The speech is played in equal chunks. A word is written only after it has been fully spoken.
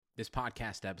This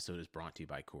podcast episode is brought to you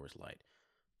by Coors Light.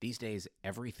 These days,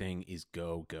 everything is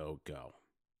go, go, go.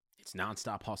 It's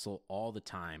nonstop hustle all the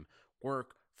time.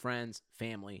 Work, friends,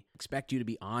 family expect you to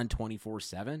be on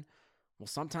 24/7. Well,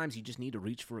 sometimes you just need to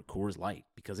reach for a Coors Light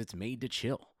because it's made to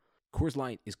chill. Coors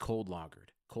Light is cold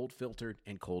lagered, cold filtered,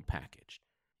 and cold packaged.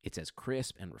 It's as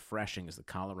crisp and refreshing as the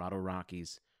Colorado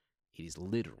Rockies. It is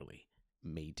literally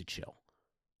made to chill.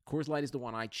 Coors Light is the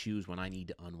one I choose when I need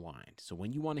to unwind. So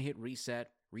when you want to hit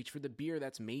reset, reach for the beer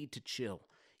that's made to chill.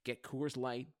 Get Coors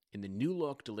Light in the new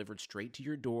look delivered straight to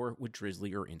your door with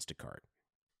Drizzly or Instacart.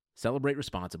 Celebrate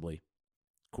responsibly.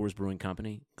 Coors Brewing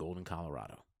Company, Golden,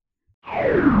 Colorado.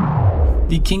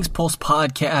 The King's Pulse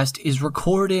podcast is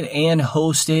recorded and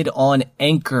hosted on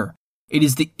Anchor. It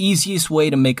is the easiest way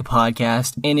to make a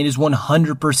podcast, and it is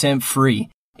 100% free.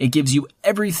 It gives you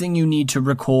everything you need to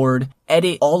record,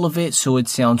 edit all of it so it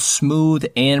sounds smooth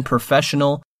and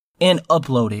professional, and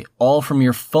upload it all from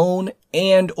your phone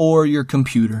and or your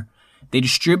computer. They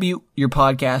distribute your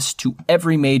podcast to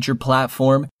every major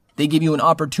platform. They give you an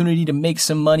opportunity to make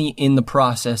some money in the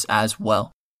process as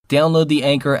well. Download the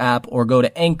Anchor app or go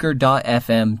to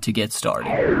anchor.fm to get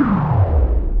started.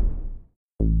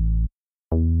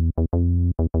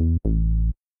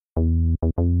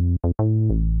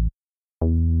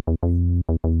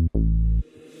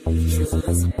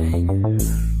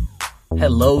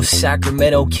 Hello,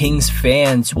 Sacramento Kings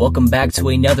fans. Welcome back to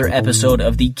another episode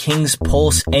of the Kings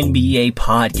Pulse NBA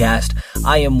podcast.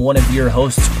 I am one of your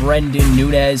hosts, Brendan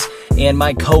Nunez, and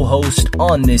my co-host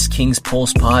on this Kings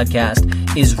Pulse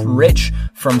podcast is Rich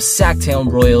from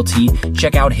Sacktown Royalty.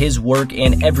 Check out his work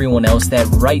and everyone else that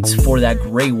writes for that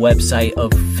great website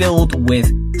filled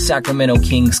with Sacramento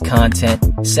Kings content,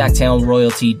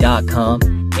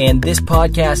 sacktownroyalty.com. And this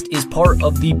podcast is part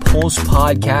of the Pulse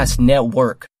Podcast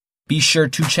Network. Be sure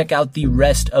to check out the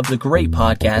rest of the great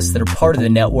podcasts that are part of the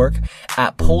network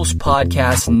at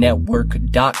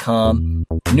pulsepodcastnetwork.com.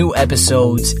 New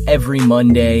episodes every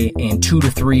Monday and 2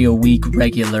 to 3 a week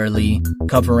regularly,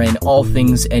 covering all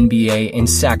things NBA and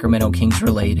Sacramento Kings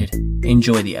related.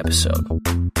 Enjoy the episode.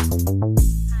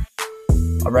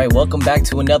 All right, welcome back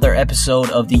to another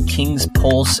episode of the Kings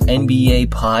Pulse NBA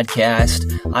podcast.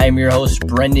 I am your host,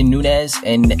 Brendan Nunez,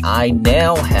 and I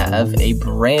now have a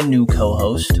brand new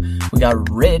co-host. We got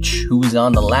Rich, who was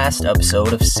on the last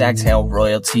episode of Sacktown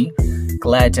Royalty.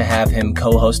 Glad to have him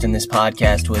co-hosting this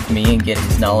podcast with me and get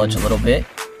his knowledge a little bit.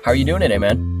 How are you doing today,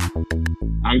 man?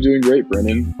 I'm doing great,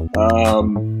 Brendan.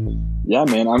 Yeah,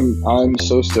 man, I'm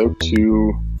so stoked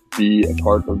to be a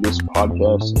part of this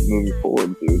podcast moving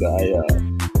forward, dude. I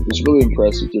was really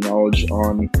impressed with your knowledge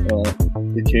on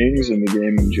the Kings and the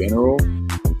game in general,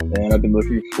 and I've been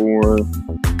looking for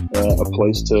a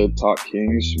place to talk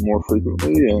Kings more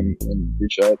frequently and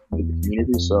reach out to the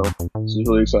community, so this is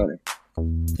really exciting.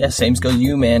 Yeah, same goes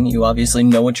you, man. You obviously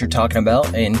know what you're talking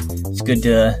about, and it's good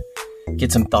to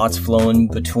get some thoughts flowing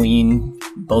between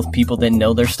both people that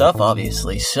know their stuff,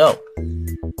 obviously. So,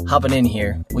 hopping in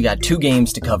here, we got 2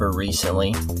 games to cover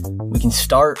recently. We can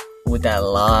start with that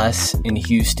loss in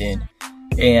Houston.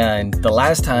 And the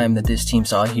last time that this team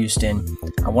saw Houston,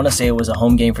 I want to say it was a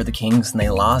home game for the Kings, and they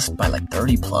lost by like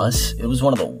 30 plus. It was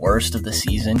one of the worst of the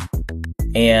season.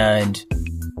 And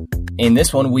in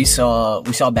this one, we saw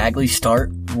Bagley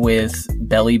start with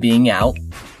Belly being out,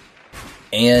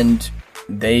 and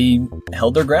they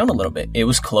held their ground a little bit. It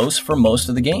was close for most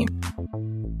of the game.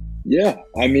 Yeah,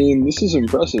 I mean, this is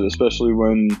impressive, especially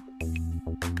when,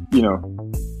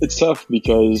 it's tough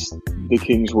because the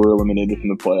Kings were eliminated from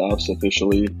the playoffs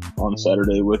officially on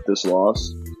Saturday with this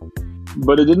loss.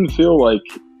 But it didn't feel like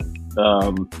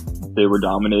they were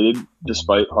dominated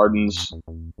despite Harden's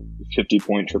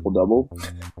 50-point triple-double.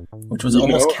 Which was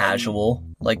almost casual.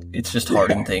 Like, it's just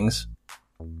Harden things.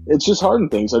 It's just Harden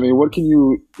things. I mean, what can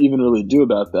you even really do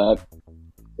about that?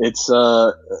 It's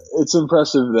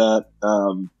impressive that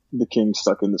the Kings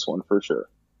stuck in this one for sure.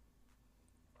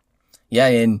 Yeah,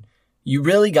 and you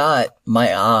really got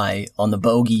my eye on the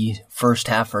bogey first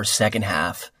half or second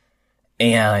half.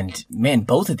 And, man,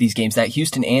 both of these games, that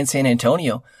Houston and San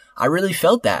Antonio, I really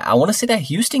felt that. I want to say that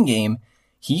Houston game,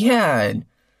 he had,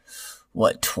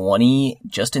 20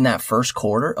 just in that first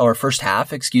quarter, or first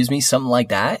half, something like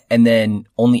that, and then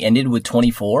only ended with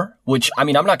 24, which, I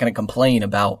mean, I'm not going to complain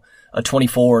about a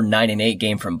 24, 9-8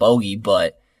 game from Bogey,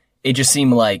 but it just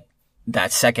seemed like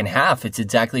that second half, it's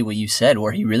exactly what you said,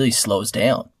 where he really slows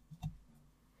down.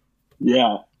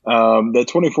 Yeah, that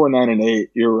 24, 9-8,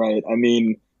 you're right. I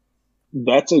mean,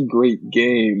 that's a great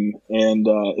game, and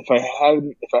if I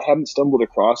hadn't stumbled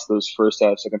across those first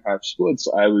half, second half splits,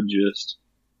 I would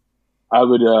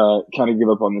kind of give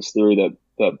up on this theory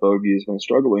that Bogey has been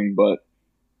struggling. But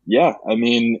Yeah, I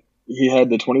mean, he had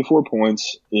the 24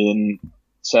 points in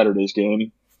Saturday's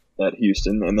game at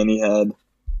Houston, and then he had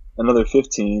another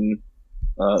 15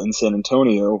 in San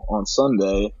Antonio on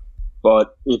Sunday.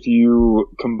 But if you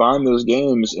combine those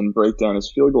games and break down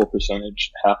his field goal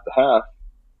percentage half to half,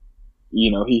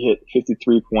 he hit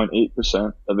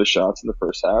 53.8% of his shots in the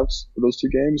first halves for those two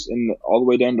games, and all the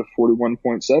way down to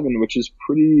 41.7, which is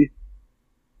pretty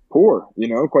poor.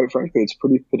 Quite frankly, it's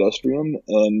pretty pedestrian.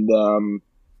 And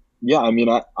I mean,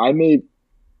 I may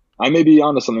be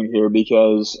onto something here,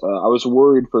 because I was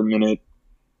worried for a minute,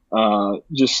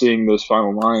 just seeing those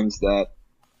final lines that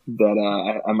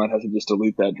I might have to just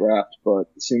delete that draft. But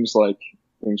it seems like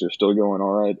things are still going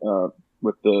all right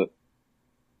with the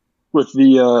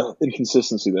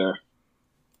inconsistency there.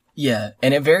 Yeah,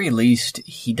 and at very least,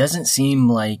 he doesn't seem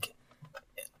like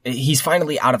he's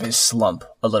finally out of his slump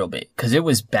a little bit, because it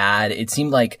was bad. It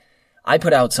seemed like I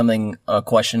put out a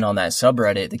question on that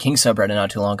subreddit, the King subreddit, not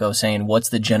too long ago, saying what's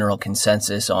the general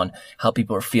consensus on how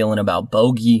people are feeling about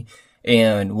Bogey.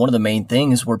 And one of the main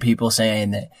things were people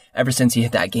saying that ever since he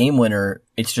hit that game winner,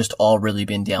 it's just all really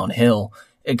been downhill,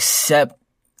 except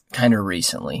kind of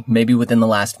recently, maybe within the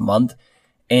last month.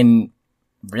 And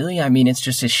really, I mean, it's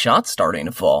just his shot starting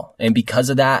to fall. And because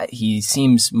of that, he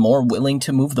seems more willing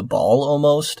to move the ball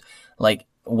almost. Like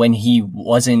when he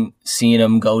wasn't seeing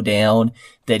him go down,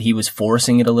 that he was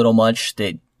forcing it a little much,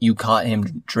 that you caught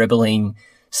him dribbling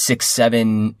 6,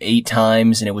 7, 8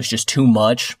 times and it was just too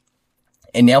much.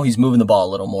 And now he's moving the ball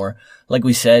a little more. Like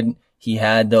we said, he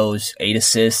had those 8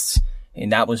 assists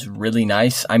and that was really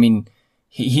nice. I mean,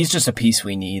 he's just a piece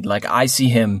we need. Like I see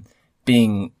him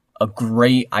being a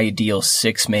great ideal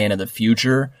 6 man of the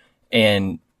future,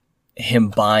 and him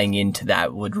buying into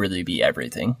that would really be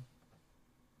everything.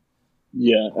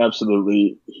 Yeah,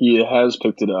 absolutely. He has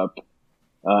picked it up.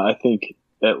 I think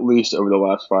at least over the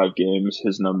last 5 games,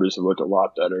 his numbers have looked a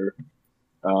lot better.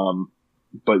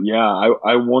 But yeah,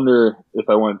 I wonder if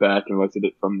I went back and looked at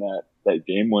it from that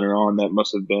game winner on, that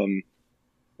must have been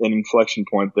an inflection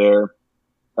point there.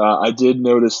 I did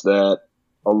notice that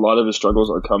a lot of his struggles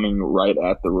are coming right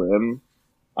at the rim.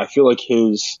 I feel like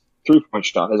his 3-point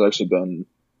shot has actually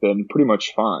been pretty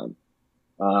much fine.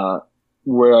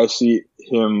 Where I see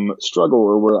him struggle,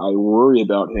 or where I worry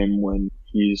about him when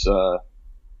he's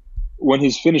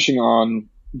finishing on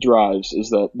drives,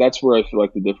 is that's where I feel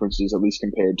like the difference is, at least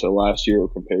compared to last year or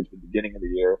compared to the beginning of the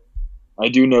year. I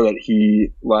do know that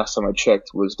he, last time I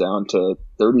checked, was down to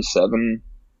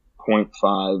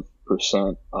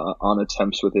 37.5% on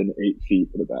attempts within 8 feet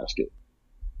of the basket.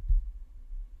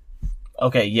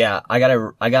 Okay, yeah, I got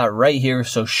it right here.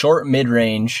 So short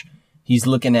mid-range, he's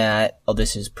looking at,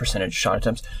 this is percentage shot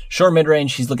attempts. Short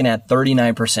mid-range, he's looking at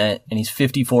 39%, and he's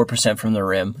 54% from the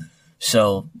rim.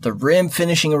 So the rim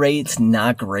finishing rate's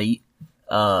not great.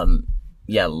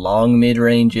 Long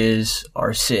mid-ranges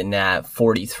are sitting at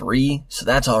 43, so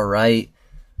that's all right.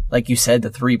 Like you said,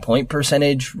 the 3-point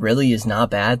percentage really is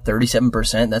not bad.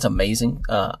 37%, that's amazing.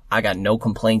 I got no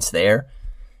complaints there.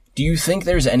 Do you think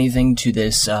there's anything to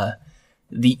this,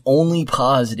 the only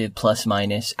positive plus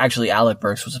minus, actually Alec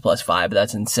Burks was a +5, but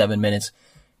that's in 7 minutes.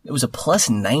 It was a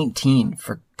 +19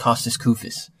 for Kostas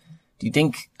Koufos. Do you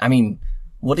think,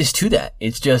 what is to that?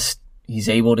 It's just, he's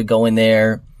able to go in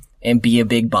there and be a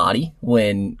big body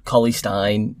when Cauley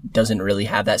Stein doesn't really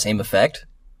have that same effect?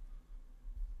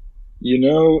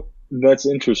 That's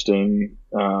interesting,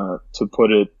 to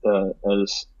put it,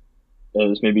 as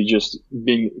maybe just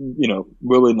being,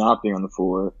 Willie not being on the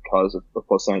floor cause a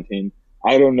 +19.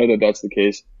 I don't know that that's the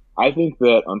case. I think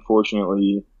that,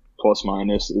 unfortunately, plus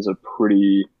minus is a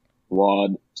pretty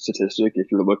flawed statistic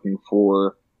if you're looking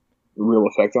for real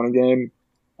effect on a game.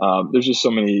 There's just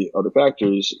so many other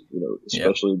factors,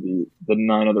 especially the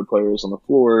 9 other players on the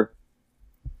floor,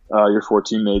 your 4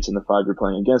 teammates, and the 5 you're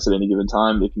playing against at any given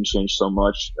time. It can change so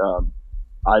much.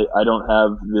 I don't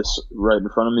have this right in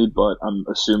front of me, but I'm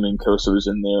assuming Kosa was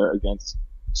in there against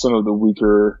some of the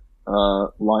weaker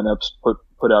lineups put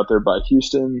out there by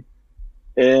Houston.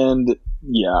 And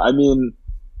yeah, I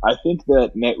think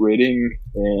that net rating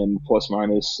and plus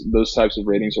minus, those types of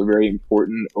ratings are very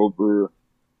important over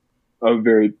a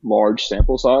very large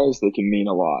sample size. They can mean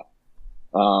a lot.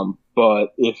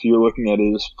 But if you're looking at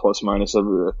his plus minus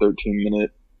over a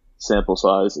 13-minute sample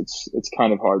size, it's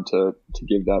kind of hard to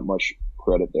give that much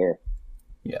credit there.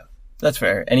 Yeah, that's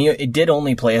fair. And it did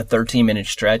only play a 13-minute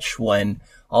stretch when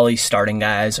all these starting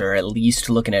guys are at least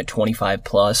looking at 25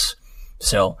 plus.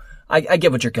 So I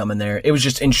get what you're coming there. It was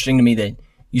just interesting to me that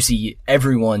you see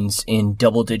everyone's in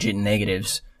double-digit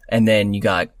negatives, and then you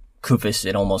got Koufos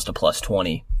at almost a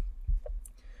 +20.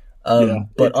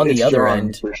 But on the other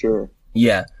end, for sure.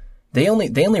 Yeah. they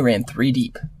only ran 3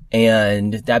 deep,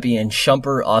 and that being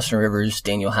Shumpert, Austin Rivers,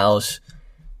 Daniel House,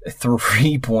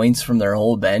 3 points from their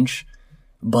whole bench,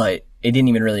 but it didn't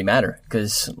even really matter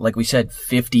because, like we said,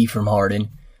 50 from Harden,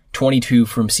 22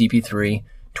 from CP3,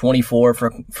 24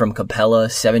 from Capella,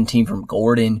 17 from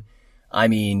Gordon. I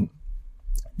mean,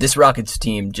 this Rockets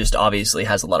team just obviously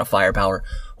has a lot of firepower.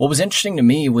 What was interesting to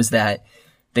me was that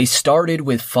they started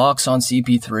with Fox on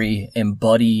CP3 and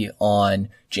Buddy on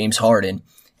James Harden.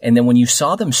 And then when you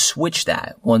saw them switch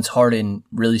that, once Harden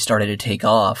really started to take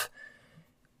off,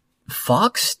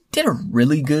 Fox did a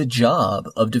really good job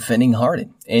of defending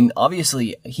Harden. And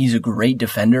obviously he's a great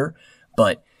defender,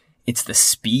 but it's the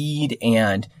speed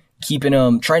and keeping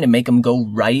him, trying to make him go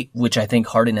right, which I think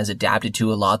Harden has adapted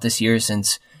to a lot this year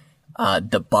since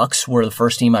the Bucks were the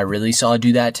first team I really saw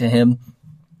do that to him.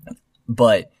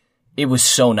 But it was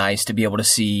so nice to be able to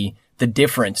see the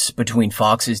difference between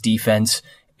Fox's defense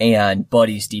and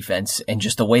Buddy's defense and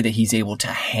just the way that he's able to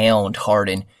hound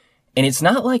Harden. And it's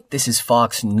not like this is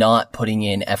Fox not putting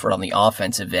in effort on the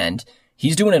offensive end.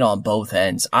 He's doing it on both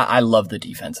ends. I love the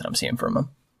defense that I'm seeing from him.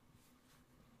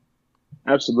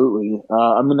 Absolutely.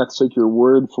 I'm going to have to take your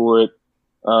word for it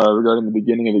regarding the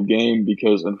beginning of the game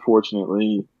because,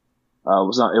 unfortunately, I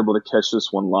was not able to catch this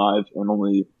one live and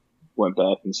only went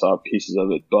back and saw pieces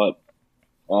of it. But,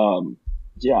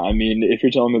 yeah, I mean, if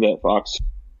you're telling me that Fox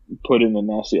put in a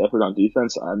nasty effort on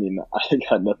defense, I mean, I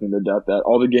got nothing to doubt that.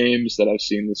 All the games that I've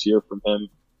seen this year from him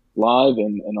live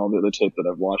and all the other tape that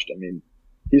I've watched, I mean,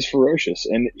 he's ferocious.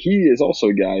 And he is also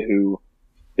a guy who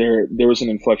there was an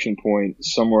inflection point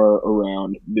somewhere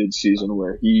around mid-season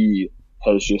where he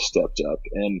has just stepped up.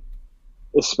 And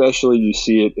especially you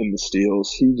see it in the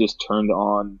steals. He just turned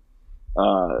on,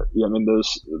 yeah, I mean,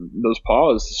 those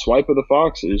paws, the swipe of the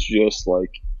Fox is just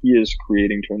like, he is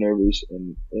creating turnovers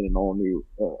in an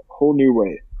whole new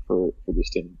way for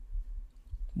this team.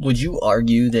 Would you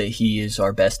argue that he is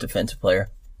our best defensive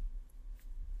player?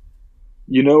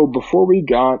 You know, before we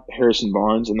got Harrison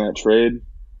Barnes in that trade,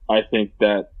 I think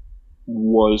that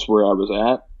was where I was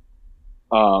at.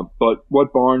 But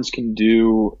what Barnes can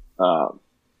do,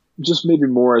 just maybe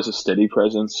more as a steady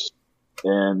presence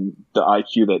and the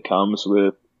IQ that comes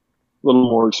with a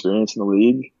little more experience in the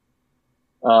league,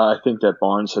 I think that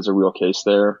Barnes has a real case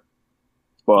there.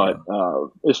 But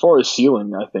as far as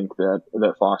ceiling, I think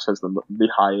that Fox has the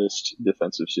highest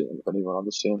defensive ceiling of anyone on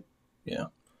this team. Yeah.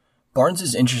 Barnes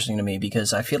is interesting to me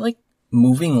because I feel like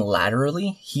moving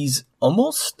laterally, he's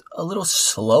almost a little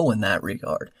slow in that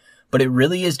regard. But it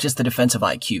really is just the defensive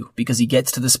IQ because he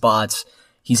gets to the spots,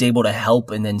 he's able to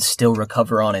help and then still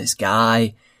recover on his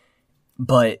guy.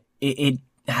 But it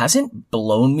hasn't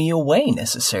blown me away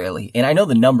necessarily. And I know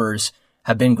the numbers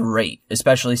have been great,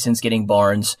 especially since getting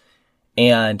Barnes.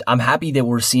 And I'm happy that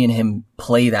we're seeing him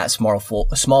play that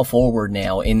small forward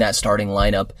now in that starting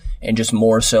lineup and just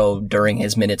more so during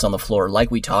his minutes on the floor, like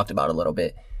we talked about a little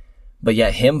bit. But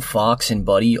yeah, him, Fox, and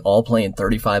Buddy all playing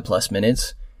 35 plus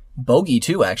minutes. Bogey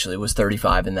too actually was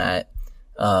 35 in that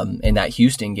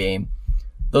Houston game.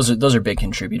 Those are big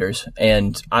contributors.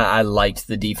 And I liked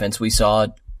the defense we saw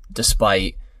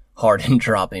despite Harden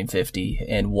dropping 50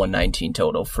 and 119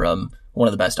 total from one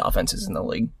of the best offenses in the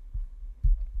league.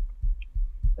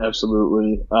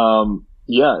 Absolutely.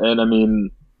 Yeah, and I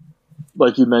mean,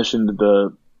 like you mentioned,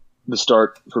 the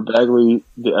start for Bagley,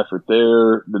 the effort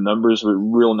there, the numbers were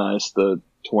real nice, the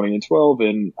 20 and 12,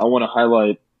 and I want to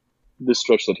highlight this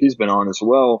stretch that he's been on as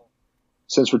well.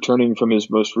 Since returning from his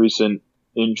most recent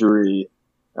injury,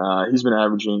 he's been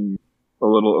averaging a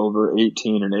little over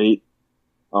 18 and 8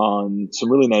 on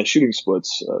some really nice shooting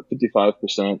splits,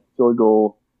 55% field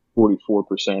goal,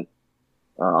 44%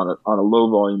 on a low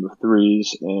volume of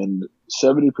threes, and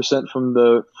 70% from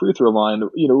the free throw line,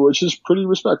 which is pretty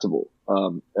respectable,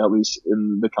 at least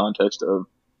in the context of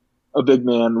a big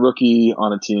man rookie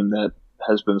on a team that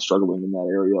has been struggling in that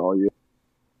area all year.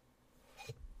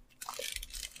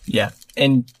 Yeah.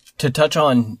 And to touch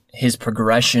on his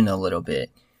progression a little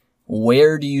bit,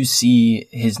 where do you see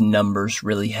his numbers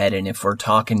really heading if we're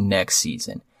talking next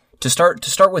season? To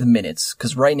start with minutes,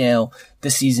 because right now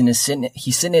this season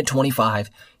he's sitting at 25.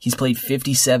 He's played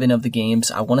 57 of the games.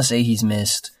 I want to say he's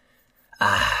missed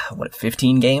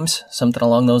 15 games, something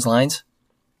along those lines.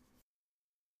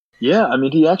 Yeah, I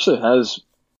mean he actually has,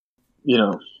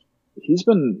 he's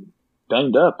been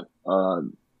banged up,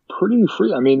 pretty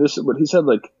free. I mean he's had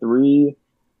like 3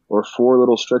 or 4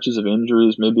 little stretches of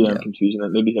injuries. Maybe I'm confusing that.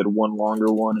 Maybe he had one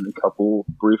longer one and a couple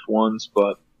brief ones,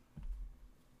 But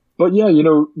yeah,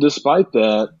 despite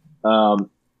that,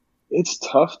 it's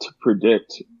tough to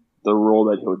predict the role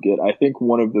that he'll get. I think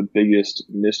one of the biggest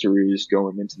mysteries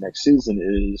going into next season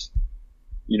is,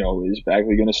 is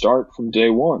Bagley going to start from day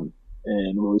one?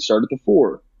 And will he start at the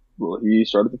 4? Will he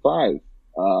start at the 5?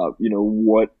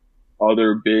 What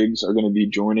other bigs are going to be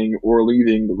joining or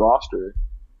leaving the roster?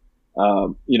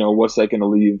 What's that going to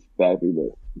leave Bagley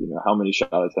with? How many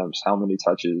shot attempts? How many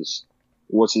touches?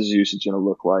 What's his usage going to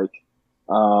look like?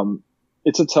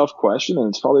 It's a tough question, and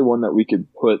it's probably one that we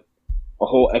could put a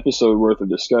whole episode worth of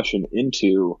discussion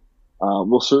into.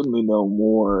 We'll certainly know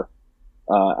more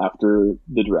after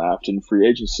the draft and free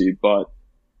agency, but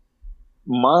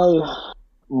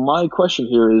my question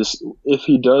here is, if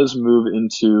he does move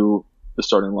into the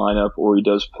starting lineup or he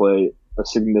does play a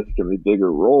significantly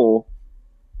bigger role,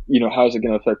 how's it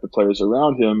going to affect the players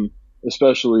around him,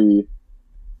 especially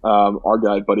our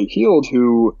guy Buddy Hield,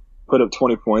 who put up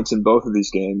 20 points in both of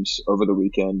these games over the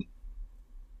weekend.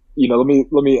 Let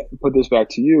me put this back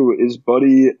to you. Is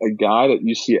Buddy a guy that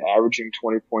you see averaging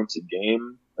 20 points a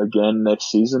game again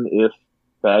next season if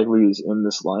Bagley is in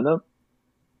this lineup?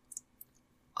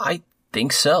 I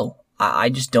think so. I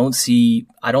just don't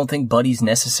think Buddy's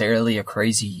necessarily a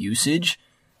crazy usage.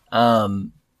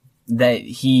 That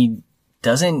he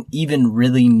doesn't even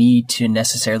really need to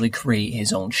necessarily create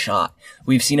his own shot.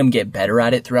 We've seen him get better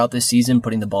at it throughout this season,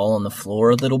 putting the ball on the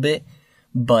floor a little bit.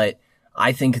 But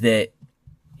I think that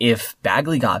if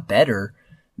Bagley got better,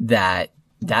 that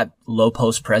low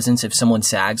post presence, if someone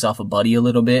sags off a Buddy a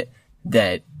little bit,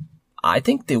 that I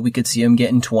think that we could see him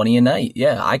getting 20 a night.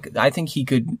 Yeah, I think he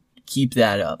could keep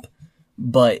that up.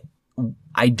 But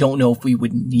I don't know if we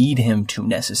would need him to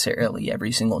necessarily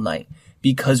every single night,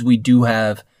 because we do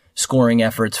have scoring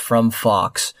efforts from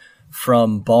Fox,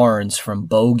 from Barnes, from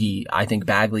Bogey. I think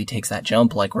Bagley takes that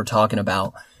jump like we're talking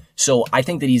about. So I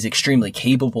think that he's extremely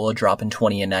capable of dropping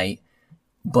 20 a night,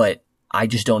 but I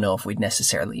just don't know if we'd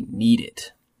necessarily need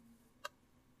it.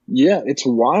 Yeah, it's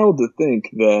wild to think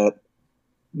that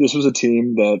this was a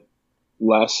team that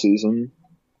last season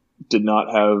did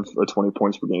not have a 20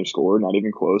 points per game score, not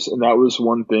even close. And that was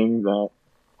one thing that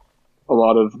a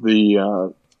lot of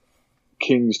the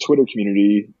Kings Twitter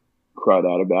community cried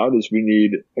out about, is we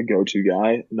need a go-to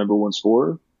guy, number one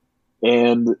scorer.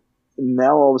 And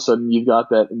now all of a sudden you've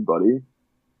got that in Buddy.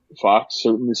 Fox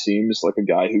certainly seems like a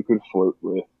guy who could flirt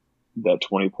with that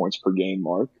 20 points per game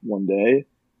mark one day.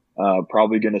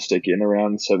 Probably going to stick in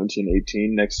around 17,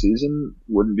 18 next season.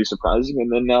 Wouldn't be surprising.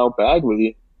 And then now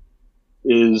Bagley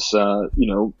is,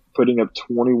 putting up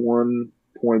 21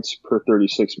 points per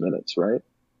 36 minutes, right?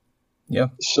 Yeah.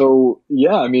 So,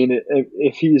 yeah, I mean,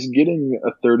 if he's getting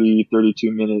a 30,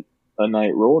 32 minute a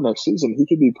night role next season, he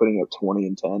could be putting up 20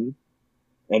 and 10.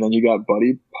 And then you got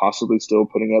Buddy possibly still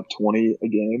putting up 20 a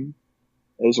game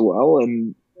as well.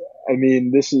 And I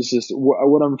mean, this is just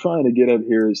what I'm trying to get at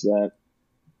here, is that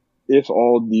if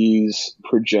all these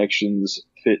projections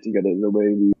fit together the way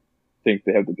we think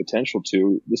they have the potential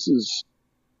to, this is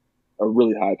a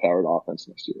really high-powered offense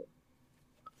next year.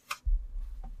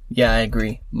 Yeah, I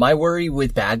agree. My worry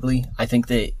with Bagley, I think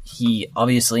that he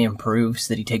obviously improves,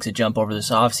 that he takes a jump over this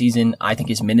offseason. I think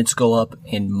his minutes go up,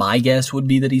 and my guess would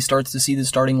be that he starts to see the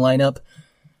starting lineup.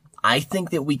 I think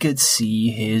that we could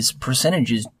see his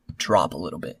percentages drop a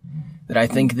little bit. That I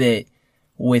think that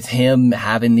with him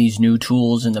having these new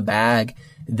tools in the bag,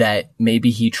 that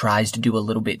maybe he tries to do a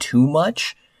little bit too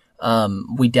much.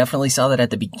 We definitely saw that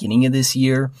at the beginning of this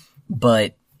year,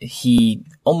 but he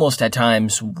almost at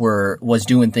times was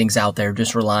doing things out there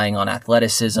just relying on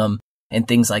athleticism and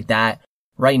things like that.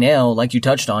 Right now, like you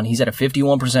touched on, he's at a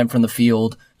 51% from the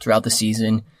field throughout the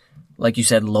season. Like you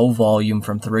said, low volume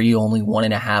from three, only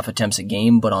 1.5 attempts a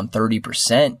game, but on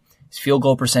 30%. His field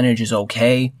goal percentage is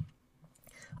okay.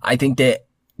 I think that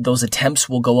those attempts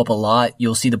will go up a lot.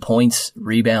 You'll see the points,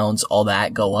 rebounds, all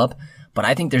that go up. But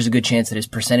I think there's a good chance that his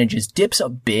percentages dips a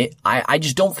bit. I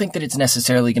just don't think that it's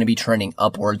necessarily going to be trending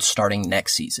upwards starting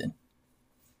next season.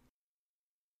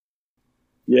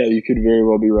 Yeah, you could very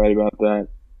well be right about that.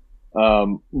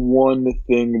 One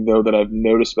thing, though, that I've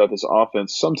noticed about this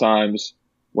offense, sometimes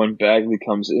when Bagley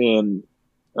comes in,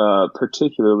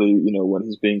 particularly, when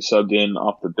he's being subbed in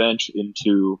off the bench in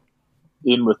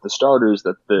with the starters,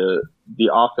 that the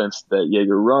offense that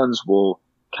Jaeger runs will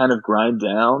kind of grind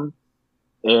down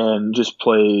and just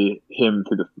play him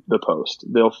through the post.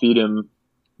 They'll feed him.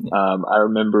 I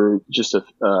remember just in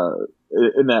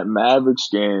that Mavericks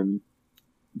game,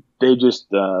 they just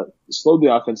slowed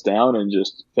the offense down and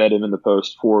just fed him in the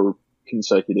post for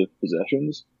consecutive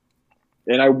possessions.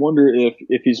 And I wonder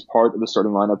if he's part of the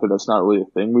starting lineup, but that's not really a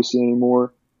thing we see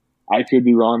anymore. I could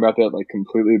be wrong about that,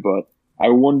 completely, but I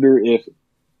wonder if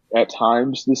at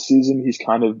times this season he's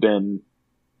kind of been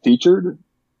featured.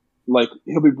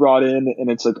 He'll be brought in and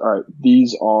it's all right,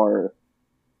 these are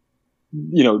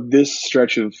this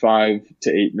stretch of 5 to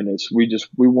 8 minutes, we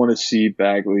want to see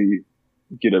Bagley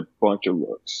get a bunch of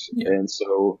looks. Yeah. And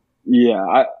so,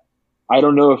 I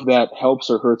don't know if that helps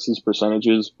or hurts his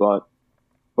percentages, but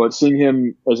seeing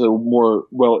him as a more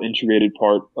well integrated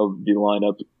part of the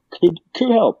lineup could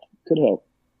help.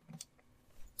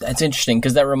 That's interesting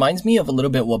because that reminds me of a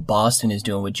little bit what Boston is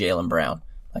doing with Jaylen Brown.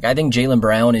 Like, I think Jaylen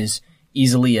Brown is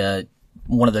easily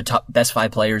one of the top best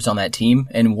 5 players on that team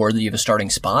and worthy of a starting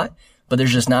spot, but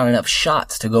there's just not enough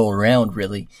shots to go around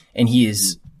really. And he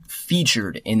is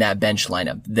featured in that bench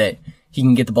lineup that he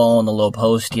can get the ball on the low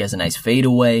post. He has a nice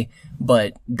fadeaway,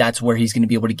 but that's where he's going to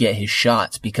be able to get his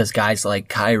shots because guys like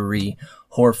Kyrie,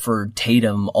 Horford,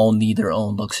 Tatum all need their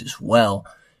own looks as well.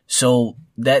 So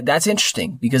that's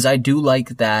interesting because I do like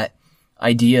that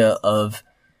idea of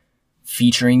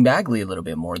featuring Bagley a little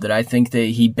bit more, that I think that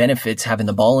he benefits having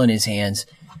the ball in his hands.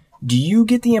 Do you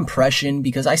get the impression,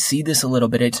 because I see this a little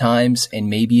bit at times, and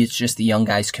maybe it's just the young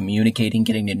guys communicating,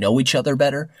 getting to know each other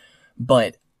better,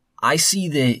 but I see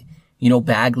that,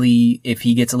 Bagley, if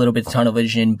he gets a little bit of tunnel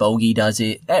vision, Bogey does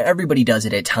it, everybody does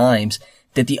it at times,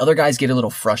 that the other guys get a little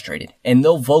frustrated and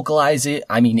they'll vocalize it.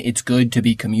 I mean, it's good to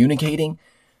be communicating,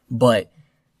 but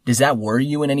does that worry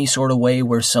you in any sort of way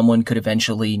where someone could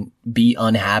eventually be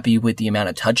unhappy with the amount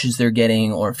of touches they're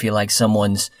getting or feel like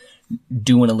someone's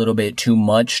doing a little bit too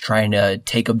much, trying to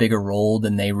take a bigger role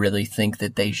than they really think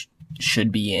that they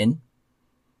should be in?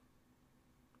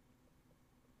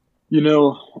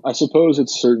 I suppose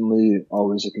it's certainly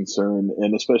always a concern,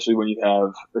 and especially when you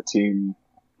have a team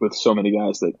with so many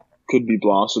guys that could be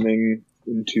blossoming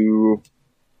into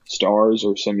stars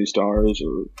or semi-stars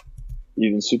or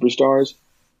even superstars.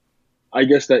 I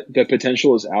guess that the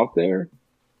potential is out there.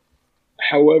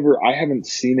 However, I haven't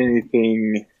seen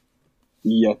anything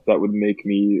yet that would make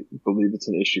me believe it's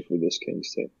an issue for this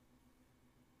Kings team.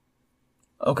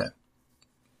 Okay.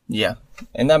 Yeah,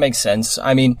 and that makes sense.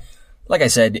 I mean, like I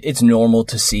said, it's normal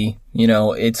to see.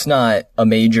 It's not a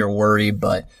major worry,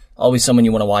 but always someone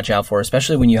you want to watch out for,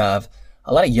 especially when you have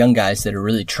a lot of young guys that are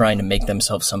really trying to make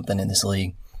themselves something in this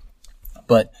league.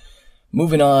 But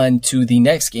moving on to the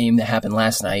next game that happened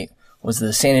last night was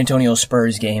the San Antonio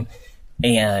Spurs game,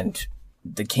 and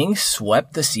the Kings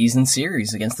swept the season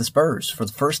series against the Spurs for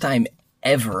the first time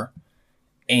ever,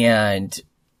 and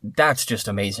that's just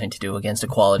amazing to do against a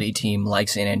quality team like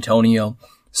San Antonio,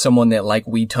 someone that, like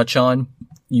we touch on,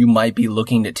 you might be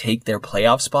looking to take their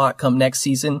playoff spot come next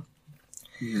season.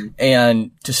 Mm-hmm.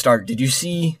 And to start, did you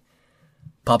see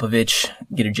Popovich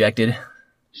get ejected?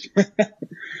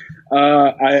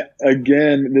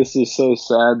 This is so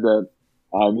sad that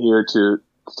I'm here to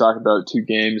talk about 2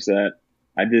 games that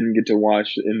I didn't get to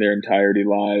watch in their entirety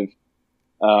live.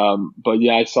 But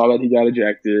yeah, I saw that he got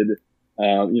ejected.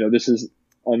 This is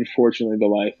unfortunately the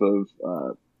life of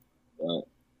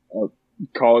a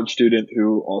college student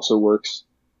who also works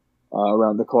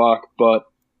around the clock. But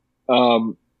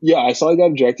I saw he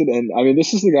got ejected, and I mean,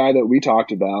 this is the guy that we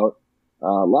talked about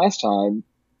last time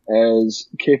as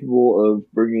capable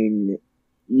of bringing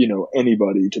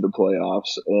anybody to the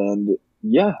playoffs. And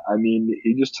yeah, I mean,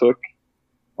 he just took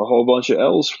a whole bunch of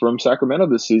L's from Sacramento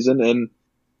this season. And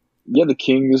yeah, the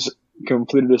Kings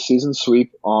completed a season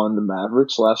sweep on the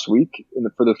Mavericks last week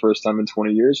for the first time in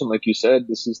 20 years. And like you said,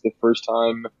 this is the first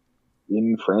time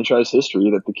in franchise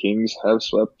history that the Kings have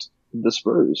swept the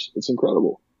Spurs. It's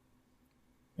incredible.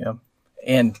 Yeah.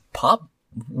 And Pop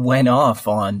went off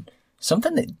on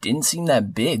something that didn't seem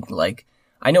that big. Like,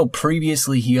 I know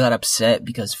previously he got upset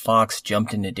because Fox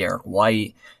jumped into Derek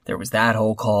White. There was that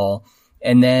whole call.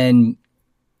 And then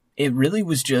it really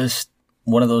was just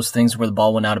one of those things where the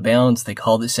ball went out of bounds. They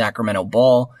called it Sacramento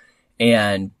ball,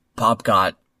 and Pop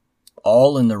got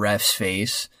all in the ref's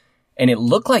face. And it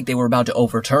looked like they were about to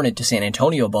overturn it to San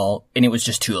Antonio ball, and it was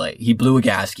just too late. He blew a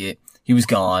gasket. He was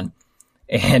gone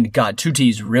and got 2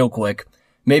 T's real quick.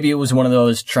 Maybe it was one of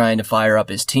those trying to fire up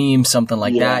his team, something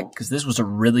like that, because this was a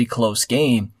really close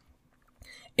game.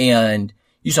 And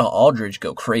you saw Aldridge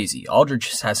go crazy. Aldridge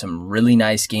just has some really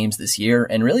nice games this year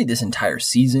and really this entire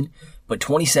season, but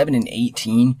 27 and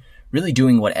 18, really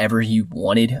doing whatever he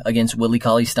wanted against Willie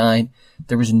Cauley-Stein.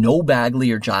 There was no Bagley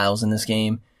or Giles in this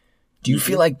game. Do you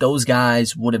feel like those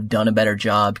guys would have done a better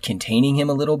job containing him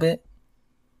a little bit?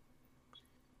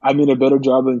 I mean, a better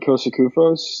job than Kosta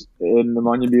Koufos and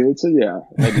Nemanja Bjelica? Yeah,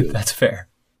 I do. That's fair.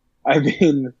 I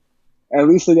mean, at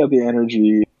least they got the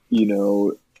energy,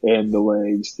 and the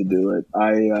legs to do it.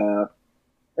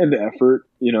 And the effort,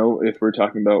 if we're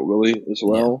talking about Willie as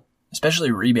well. Yeah. Especially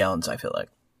rebounds, I feel like.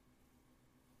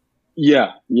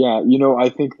 Yeah. I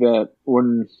think that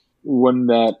when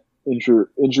that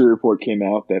injury report came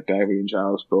out that Bagley and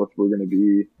Giles both were going to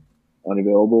be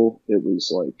unavailable, it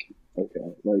was like,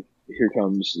 okay, like here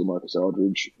comes LaMarcus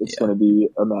Aldridge. It's going to be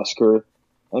a massacre.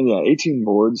 And yeah, 18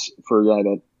 boards for a guy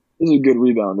that is a good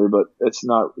rebounder, but it's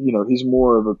not, he's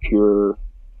more of a pure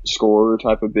scorer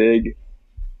type of big.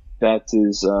 That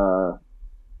is,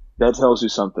 that tells you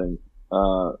something,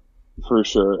 for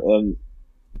sure. And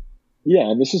yeah,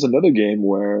 and this is another game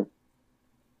where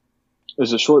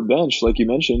there's a short bench, like you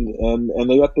mentioned, and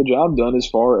they got the job done as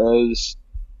far as,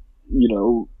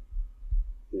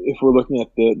 if we're looking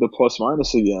at the plus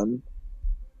minus again.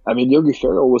 I mean, Yogi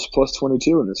Ferrell was plus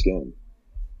 22 in this game.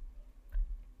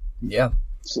 Yeah.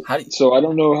 So I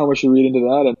don't know how much you read into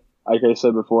that, and like I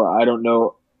said before, I don't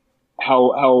know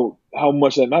how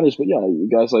much that matters. But yeah, you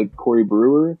guys like Corey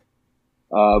Brewer,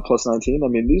 plus 19. I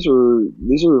mean, these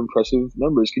are impressive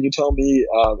numbers. Can you tell me,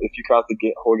 if you caught the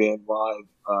whole game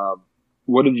live,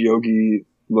 what did Yogi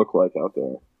look like out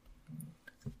there?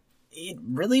 It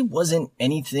really wasn't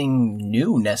anything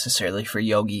new necessarily for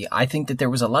Yogi. I think that there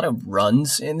was a lot of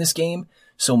runs in this game.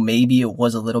 So maybe it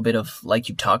was a little bit of, like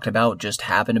you talked about, just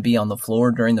happened to be on the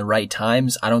floor during the right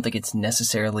times. I don't think it's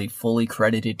necessarily fully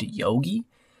credited to Yogi.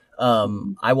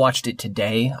 I watched it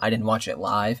today. I didn't watch it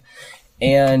live.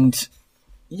 And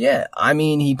yeah, I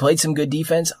mean, he played some good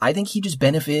defense. I think he just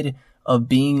benefited of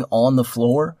being on the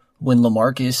floor when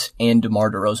LaMarcus and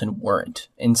DeMar DeRozan weren't.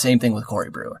 And same thing with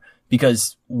Corey Brewer.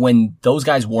 Because when those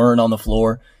guys weren't on the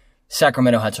floor,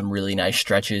 Sacramento had some really nice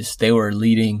stretches. They were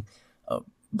leading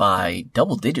by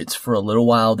double digits for a little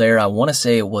while there. I want to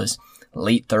say it was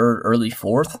late third, early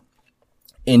fourth,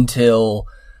 until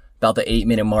about the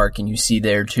 8-minute mark, and you see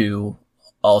there two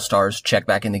All-Stars check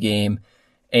back in the game.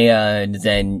 And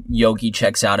then Yogi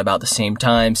checks out about the same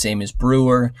time, same as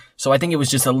Brewer. So I think it was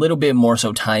just a little bit more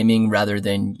so timing rather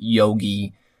than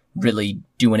Yogi really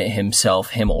doing it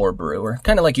himself, him or Brewer.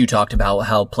 Kind of like you talked about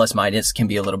how plus minus can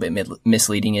be a little bit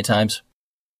misleading at times.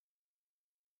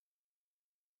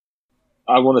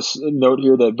 I want to note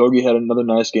here that Bogey had another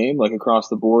nice game, like across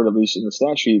the board, at least in the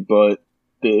stat sheet, but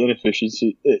the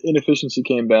inefficiency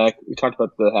came back. We talked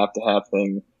about the half-to-half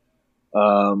thing.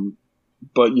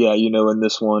 But yeah, in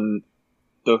this one,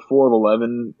 the 4 of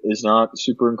 11 is not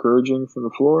super encouraging from the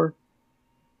floor.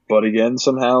 But again,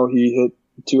 somehow he hit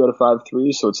 2 out of 5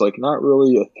 threes, so it's like not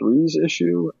really a threes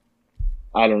issue.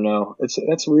 I don't know.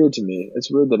 That's weird to me.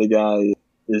 It's weird that a guy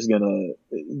is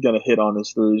gonna hit on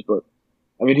his threes, but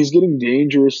I mean, he's getting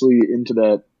dangerously into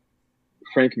that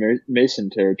Frank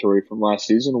Mason territory from last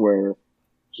season where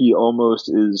he almost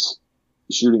is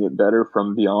shooting it better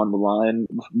from beyond the line,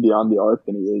 beyond the arc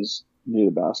than he is near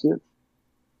the basket.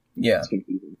 Yeah.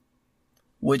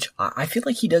 Which I feel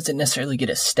like he doesn't necessarily get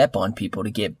a step on people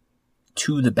to get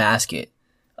to the basket.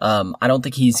 I don't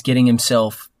think he's getting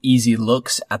himself easy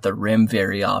looks at the rim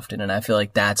very often, and I feel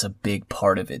like that's a big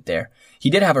part of it there. He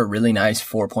did have a really nice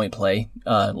 4-point play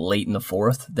late in the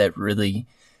fourth that really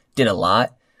did a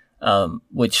lot,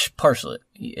 which partially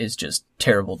is just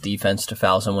terrible defense to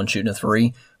foul someone shooting a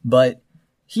three. But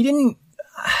he didn't.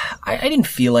 I didn't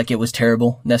feel like it was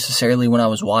terrible necessarily when I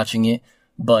was watching it.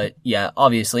 But yeah,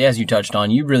 obviously, as you touched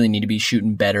on, you really need to be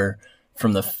shooting better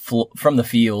from the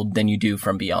field than you do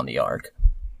from beyond the arc.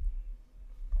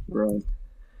 Right.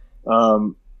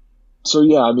 So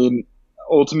yeah, I mean,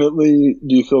 ultimately,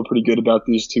 do you feel pretty good about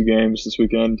these two games this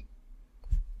weekend?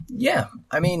 Yeah,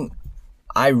 I mean,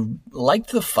 I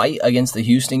liked the fight against the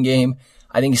Houston game.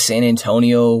 I think San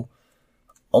Antonio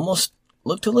almost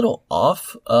looked a little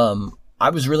off. I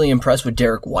was really impressed with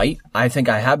Derek White. I think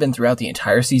I have been throughout the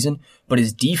entire season, but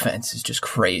his defense is just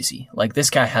crazy. Like, this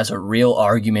guy has a real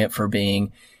argument for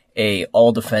being a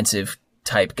all-defensive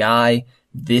type guy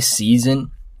this season.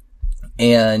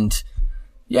 And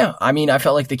yeah, I mean, I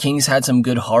felt like the Kings had some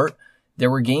good heart.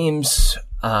 There were games,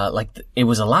 it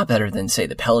was a lot better than, say,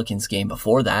 the Pelicans game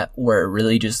before that, where it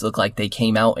really just looked like they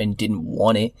came out and didn't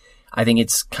want it. I think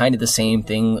it's kind of the same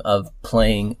thing of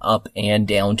playing up and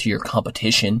down to your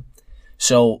competition.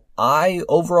 So I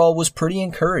overall was pretty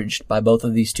encouraged by both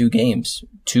of these two games.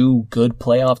 Two good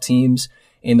playoff teams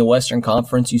in the Western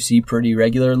Conference you see pretty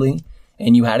regularly,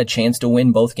 and you had a chance to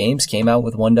win both games, came out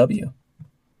with 1 W.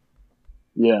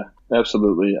 Yeah,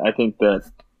 absolutely. I think that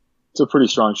it's a pretty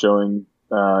strong showing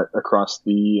across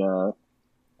the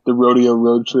rodeo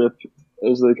road trip,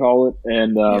 as they call it.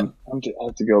 And I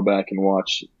have to go back and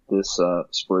watch this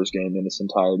Spurs game in its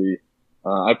entirety.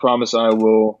 I promise I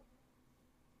will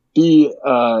be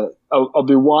I'll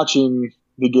be watching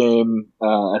the game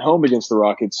at home against the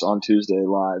Rockets on Tuesday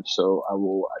live, so I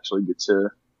will actually get to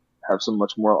have some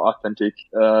much more authentic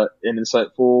and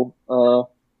insightful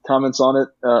comments on it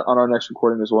on our next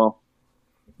recording as well.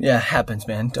 Yeah, it happens,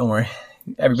 man. Don't worry.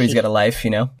 Everybody's got a life,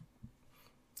 you know.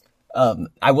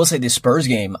 I will say this Spurs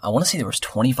game, I want to say there was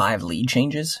 25 lead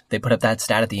changes. They put up that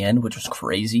stat at the end, which was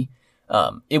crazy.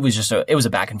 It was a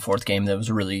back and forth game that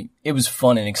was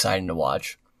fun and exciting to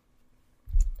watch.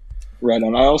 Right,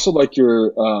 and I also like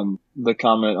your the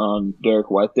comment on Derek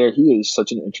White there. He is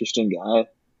such an interesting guy.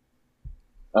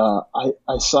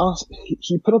 I saw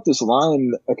he put up this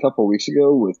line a couple weeks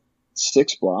ago with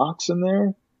 6 blocks in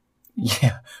there.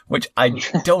 Yeah, which I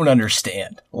don't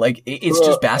understand. Like, it's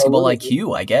just basketball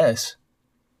IQ, I guess.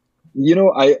 You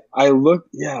know, I look,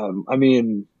 yeah, I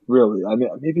mean, really, I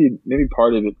mean, maybe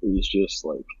part of it is just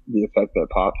like the effect that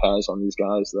Pop has on these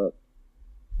guys, that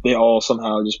they all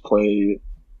somehow just play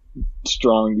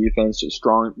strong defense, just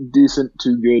decent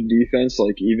to good defense.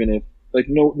 Like, even if, like,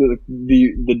 no,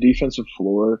 the defensive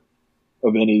floor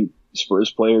of any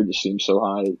Spurs player just seems so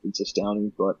high, it's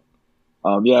astounding. But,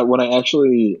 yeah, when I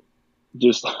actually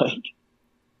just like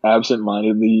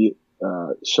absentmindedly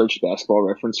searched Basketball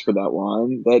Reference for that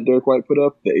line that Derek White put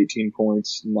up, the 18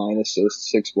 points, 9 assists,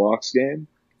 6 blocks game.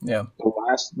 Yeah.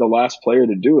 The last player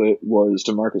to do it was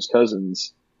DeMarcus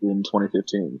Cousins in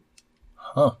 2015.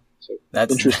 Huh. So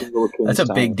that's interesting. That's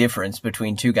a big difference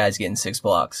between two guys getting 6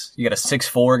 blocks. You got a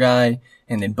 6'4" guy,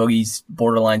 and then Boogie's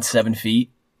borderline 7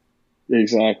 feet.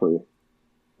 Exactly.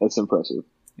 That's impressive.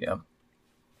 Yeah.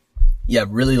 Yeah,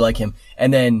 really like him.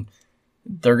 And then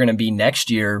they're going to be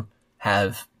next year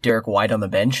have Derek White on the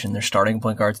bench, and their starting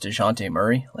point guard's DeJounte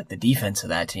Murray. Like, the defense of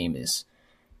that team is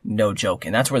no joke,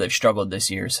 and that's where they've struggled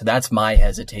this year. So that's my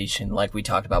hesitation, like we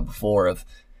talked about before, of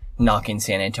knocking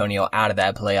San Antonio out of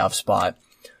that playoff spot.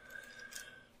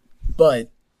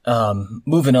 But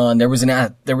moving on, there was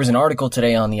an article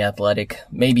today on The Athletic.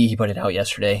 Maybe he put it out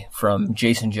yesterday, from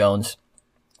Jason Jones.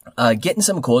 Getting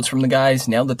some quotes from the guys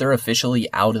now that they're officially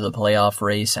out of the playoff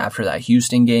race after that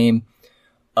Houston game,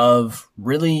 of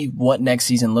really what next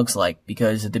season looks like.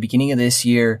 Because at the beginning of this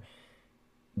year,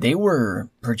 they were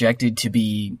projected to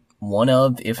be one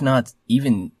of, if not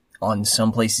even on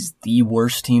some places, the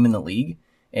worst team in the league.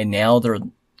 And now they're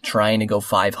trying to go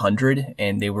 500,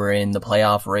 and they were in the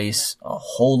playoff race a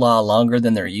whole lot longer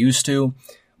than they're used to.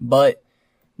 But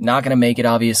not going to make it,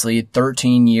 obviously.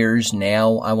 13 years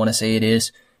now, I want to say it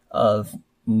is, of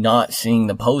not seeing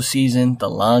the postseason, the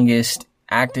longest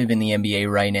active in the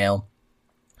NBA right now.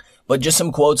 But just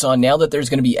some quotes on, now that there's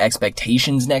going to be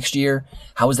expectations next year,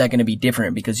 how is that going to be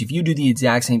different? Because if you do the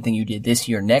exact same thing you did this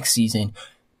year, next season,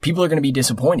 people are going to be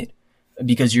disappointed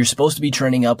because you're supposed to be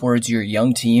trending upwards. You're a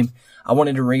young team. I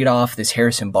wanted to read off this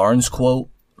Harrison Barnes quote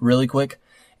really quick.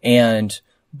 And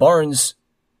Barnes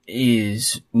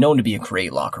is known to be a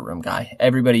great locker room guy.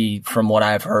 Everybody, from what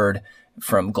I've heard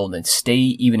from Golden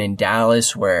State, even in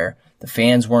Dallas, where the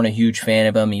fans weren't a huge fan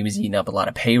of him, he was eating up a lot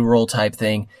of payroll type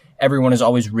thing. Everyone has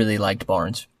always really liked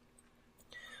Barnes.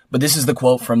 But this is the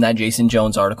quote from that Jason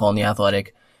Jones article on The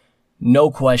Athletic. No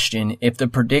question, if the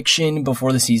prediction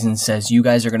before the season says you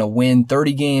guys are going to win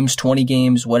 30 games, 20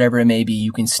 games, whatever it may be,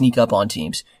 you can sneak up on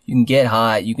teams. You can get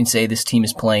hot. You can say this team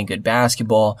is playing good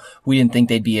basketball. We didn't think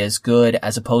they'd be as good,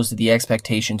 as opposed to the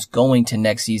expectations going to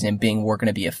next season being we're going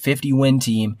to be a 50-win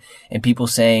team and people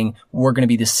saying we're going to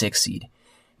be the 6th seed.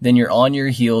 Then you're on your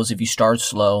heels if you start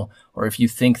slow, or if you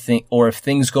or if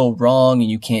things go wrong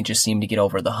and you can't just seem to get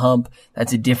over the hump.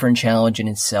 That's a different challenge in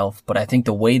itself. But I think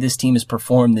the way this team has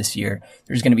performed this year,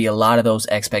 there's going to be a lot of those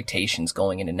expectations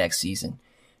going into next season.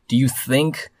 Do you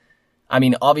think, I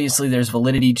mean, obviously there's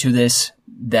validity to this,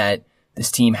 that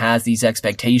this team has these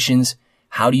expectations.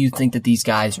 How do you think that these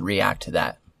guys react to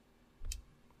that?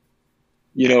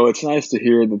 You know, it's nice to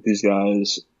hear that these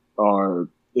guys are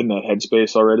in that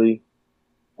headspace already.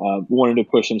 Wanted to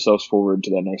push themselves forward to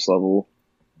that next level.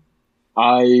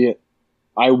 I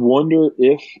wonder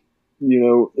if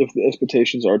the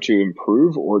expectations are to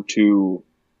improve or to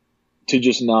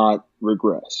just not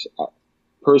regress.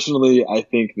 Personally, I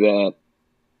think that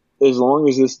as long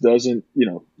as this doesn't,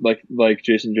 like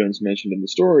Jason Jones mentioned in the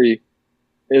story,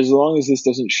 as long as this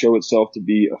doesn't show itself to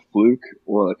be a fluke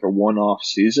or like a one-off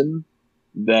season,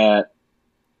 that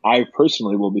I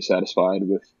personally will be satisfied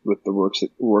with the work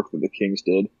that the Kings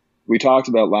did. We talked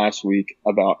about last week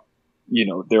about,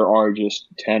 there are just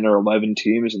 10 or 11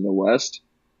 teams in the West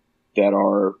that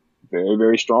are very,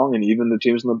 very strong, and even the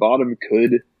teams on the bottom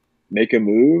could make a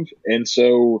move. And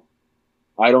so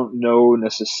I don't know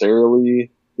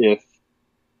necessarily if,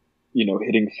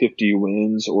 hitting 50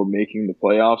 wins or making the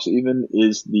playoffs even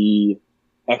is the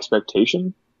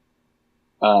expectation.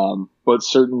 But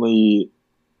certainly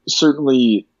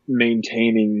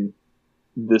maintaining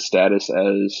the status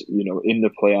as, in the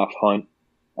playoff hunt,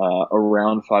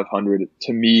 around 500,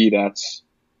 to me,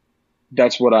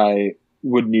 that's what I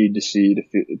would need to see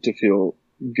to feel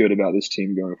good about this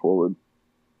team going forward.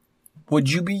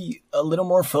 Would you be a little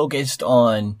more focused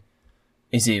on,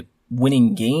 is it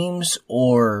winning games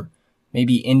or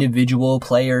maybe individual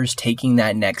players taking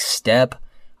that next step?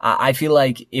 I feel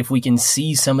like if we can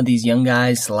see some of these young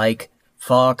guys like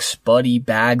Fox, Buddy,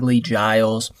 Bagley,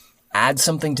 Giles add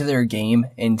something to their game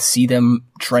and see them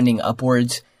trending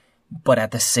upwards, but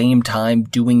at the same time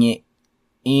doing it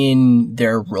in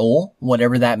their role,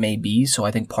 whatever that may be. So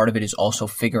I think part of it is also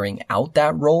figuring out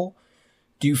that role.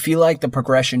 Do you feel like the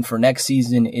progression for next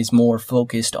season is more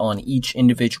focused on each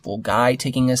individual guy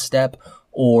taking a step,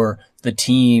 or the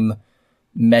team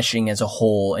meshing as a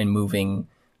whole and moving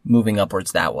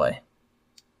upwards that way?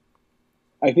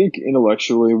 I think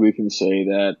intellectually we can say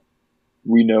that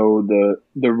we know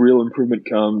the real improvement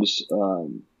comes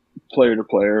player to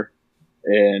player,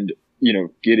 and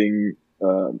getting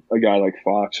a guy like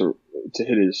Fox or to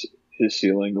hit his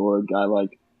ceiling, or a guy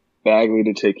like Bagley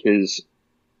to take his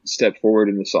step forward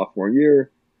in the sophomore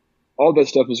year. All that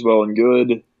stuff is well and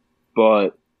good,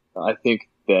 but I think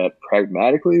that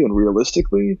pragmatically and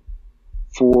realistically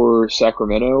for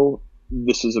Sacramento,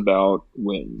 this is about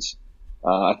wins.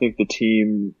 I think the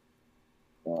team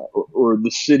or the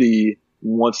city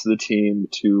wants the team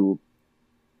to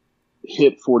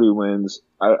hit 40 wins.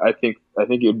 I think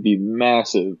it would be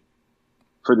massive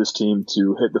for this team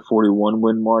to hit the 41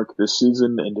 win mark this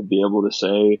season and to be able to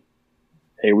say,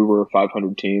 hey, we were a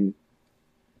 500 team,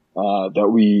 that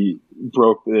we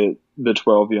broke the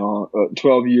 12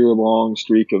 year long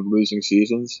streak of losing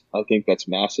seasons. I think that's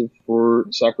massive for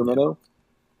Sacramento.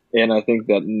 And I think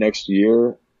that next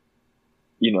year,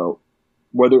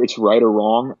 whether it's right or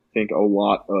wrong, I think a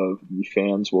lot of the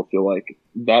fans will feel like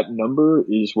that number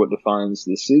is what defines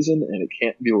this season, and it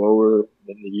can't be lower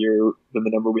than the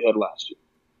number we had last year.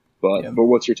 But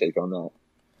what's your take on that?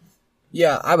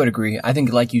 Yeah, I would agree. I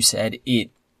think, like you said,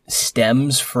 it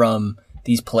stems from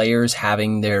these players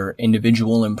having their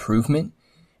individual improvement.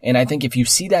 And I think if you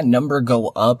see that number go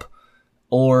up,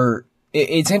 or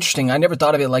it's interesting. I never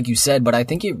thought of it like you said, but I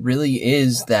think it really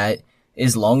is that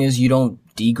as long as you don't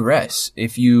degress,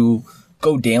 if you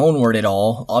go downward at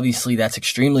all, obviously that's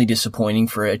extremely disappointing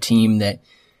for a team that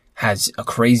has a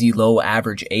crazy low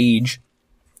average age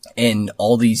and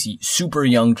all these super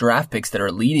young draft picks that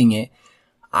are leading it.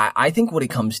 I think what it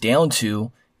comes down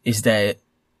to is that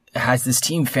has this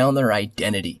team found their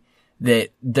identity,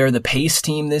 that they're the pace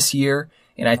team this year.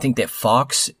 And I think that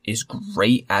Fox is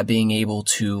great at being able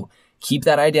to keep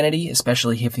that identity,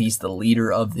 especially if he's the leader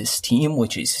of this team,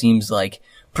 which it seems like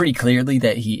pretty clearly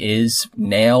that he is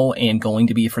now and going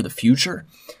to be for the future.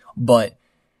 But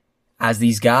as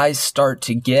these guys start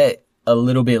to get a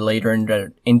little bit later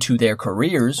into their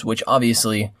careers, which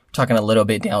obviously talking a little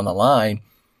bit down the line,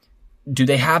 do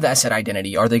they have that set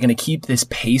identity? Are they going to keep this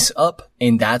pace up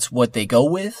and that's what they go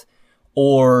with?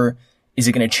 Or is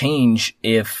it going to change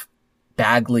if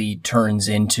Bagley turns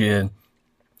into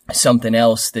something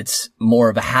else that's more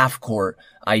of a half-court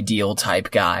ideal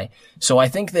type guy? So I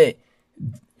think that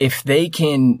if they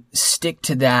can stick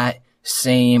to that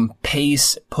same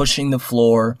pace, pushing the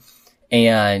floor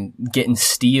and getting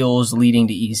steals leading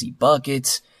to easy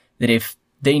buckets, that if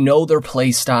they know their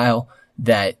play style,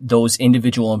 that those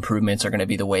individual improvements are going to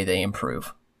be the way they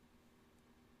improve.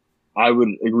 I would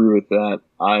agree with that.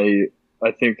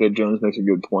 I think that Jones makes a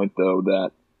good point, though,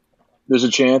 that there's a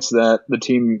chance that the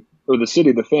team or the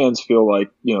city, the fans feel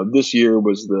like, this year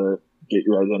was the get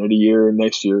your identity year and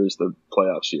next year is the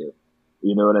playoffs year.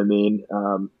 You know what I mean?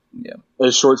 Yeah.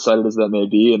 As short-sighted as that may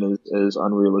be and as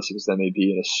unrealistic as that may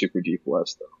be in a super deep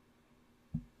West,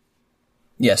 though.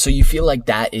 Yeah, so you feel like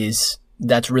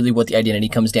that's really what the identity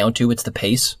comes down to? It's the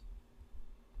pace?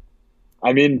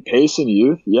 I mean, pace and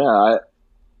youth, yeah.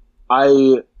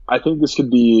 I think this could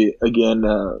be, again,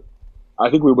 I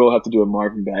think we will have to do a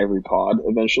Marvin Bagley pod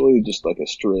eventually, just like a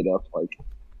straight up,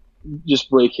 just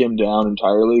break him down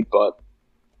entirely. But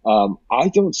I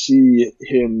don't see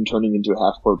him turning into a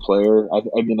half-court player. I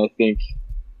think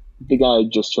the guy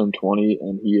just turned 20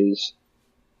 and he is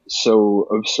so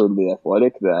absurdly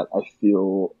athletic that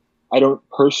I don't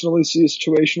personally see a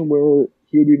situation where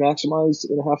he would be maximized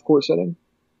in a half-court setting.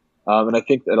 And I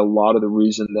think that a lot of the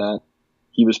reason that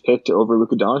he was picked over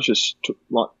Luka Doncic,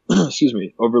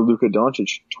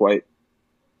 twice.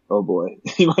 Oh boy,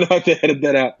 you might have to edit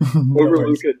that out. Over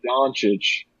Luka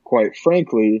Doncic, quite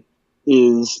frankly,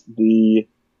 is the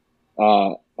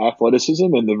athleticism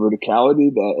and the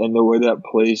verticality and the way that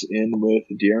plays in with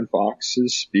De'Aaron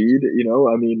Fox's speed.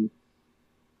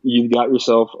 You've got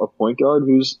yourself a point guard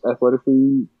who's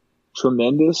athletically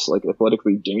tremendous,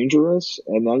 athletically dangerous,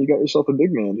 and now you got yourself a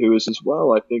big man who is as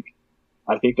well. I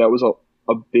think that was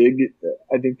I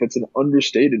think that's an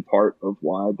understated part of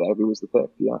why Bagley was the pick.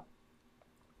 Yeah.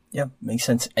 Yeah, makes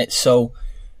sense. So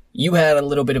you had a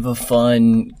little bit of a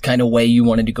fun kind of way you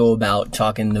wanted to go about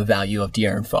talking the value of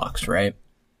De'Aaron Fox, right?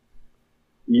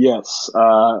 Yes.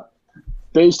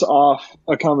 Based off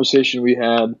a conversation we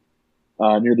had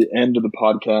near the end of the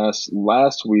podcast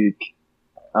last week,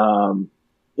 I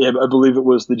believe it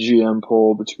was the GM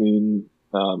poll between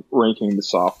ranking the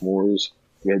sophomores.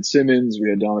 We had Simmons, we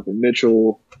had Donovan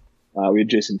Mitchell, we had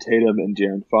Jason Tatum and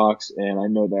De'Aaron Fox, and I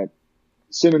know that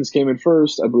Simmons came in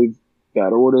first, I believe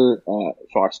that order.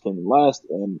 Fox came in last,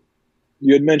 and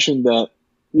you had mentioned that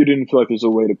you didn't feel like there's a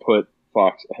way to put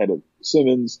Fox ahead of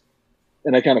Simmons,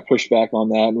 and I kind of pushed back on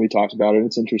that, and we talked about it.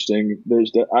 It's interesting.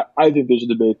 I think there's a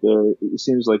debate there. It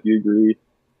seems like you agree.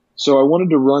 So I wanted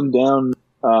to run down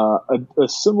a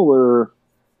similar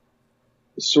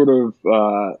sort of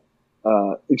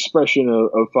expression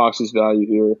of Fox's value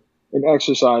here, an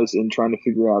exercise in trying to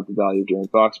figure out the value of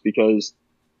De'Aaron Fox, because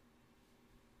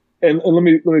and let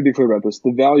me be clear about this.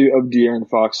 The value of De'Aaron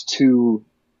Fox to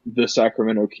the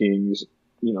Sacramento Kings,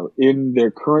 in their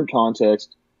current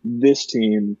context, this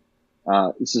team,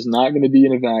 this is not going to be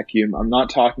in a vacuum. I'm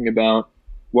not talking about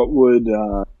what would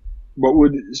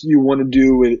you want to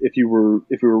do if you were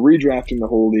redrafting the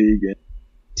whole league and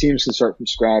teams can start from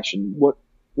scratch, and what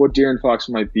De'Aaron Fox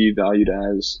might be valued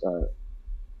as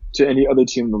to any other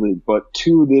team in the league. But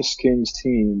to this Kings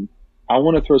team, I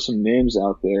want to throw some names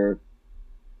out there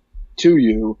to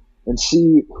you and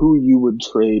see who you would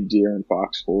trade De'Aaron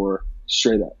Fox for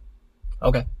straight up.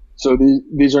 Okay. So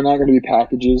these are not going to be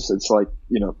packages. It's like,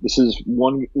 this is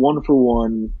one for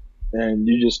one, and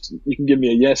you can give me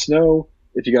a yes, no.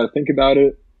 If you got to think about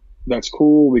it, that's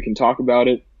cool. We can talk about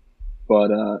it. But,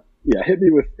 hit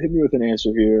me with an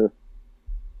answer here.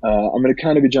 I'm going to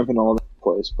kind of be jumping all over the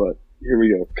place, but here we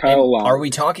go. Kyle Lowry. Are we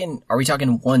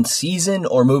talking one season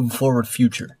or moving forward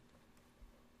future?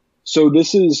 So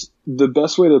this is the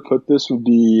best way to put this would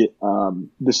be,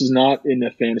 this is not in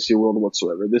a fantasy world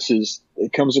whatsoever.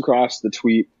 It comes across the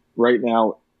tweet right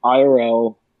now,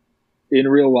 IRL, in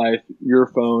real life, your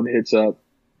phone hits up,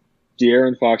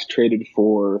 De'Aaron Fox traded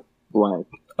for blank.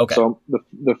 Okay. So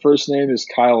the first name is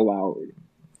Kyle Lowry.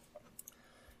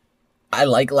 I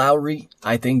like Lowry.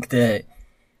 I think that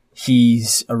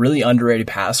he's a really underrated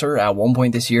passer. At one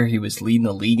point this year, he was leading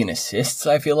the league in assists,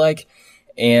 I feel like.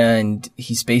 And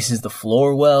he spaces the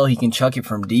floor well. He can chuck it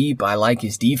from deep. I like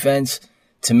his defense.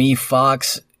 To me,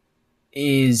 Fox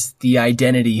is the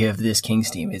identity of this Kings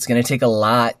team. It's going to take a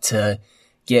lot to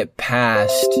get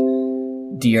past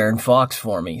De'Aaron Fox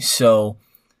for me. So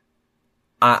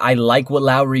I like what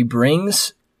Lowry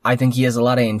brings. I think he has a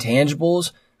lot of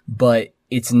intangibles, but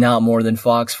it's not more than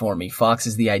Fox for me. Fox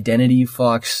is the identity.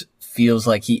 Fox feels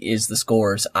like he is the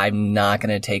scorers. I'm not going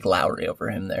to take Lowry over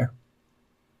him there.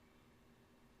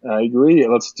 I agree.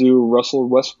 Let's do Russell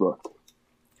Westbrook.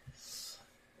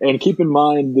 And keep in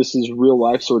mind, this is real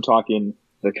life, so we're talking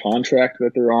the contract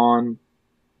that they're on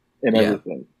and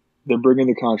everything. They're bringing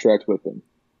the contract with them.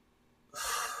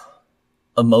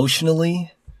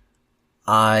 Emotionally,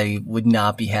 I would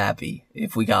not be happy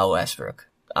if we got Westbrook.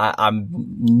 I've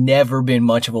never been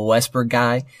much of a Westbrook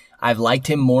guy. I've liked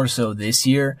him more so this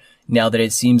year. Now that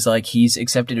it seems like he's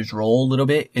accepted his role a little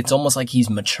bit, it's almost like he's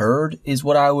matured is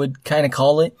what I would kind of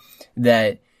call it.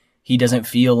 That he doesn't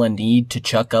feel a need to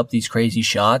chuck up these crazy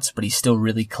shots, but he's still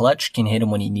really clutch, can hit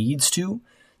them when he needs to.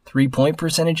 3-point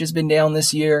percentage has been down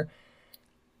this year.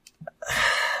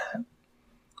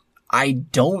 I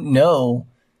don't know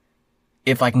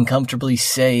if I can comfortably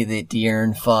say that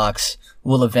De'Aaron Fox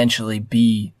will eventually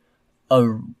be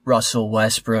a Russell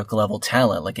Westbrook level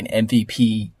talent, like an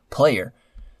MVP player.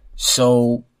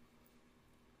 So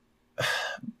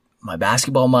my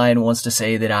basketball mind wants to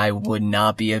say that I would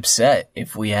not be upset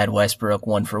if we had Westbrook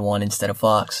 1-for-1 instead of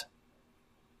Fox.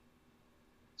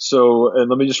 So, and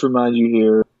let me just remind you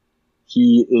here,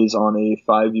 he is on a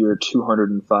 5-year,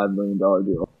 $205 million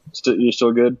deal. You're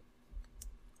still good?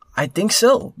 I think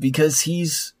so, because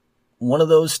he's one of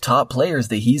those top players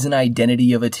that he's an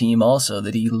identity of a team also,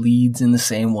 that he leads in the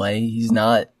same way. He's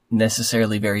not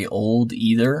necessarily very old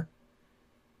either.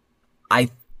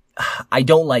 I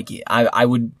don't like it.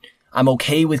 I'm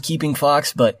okay with keeping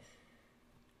Fox, but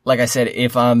like I said,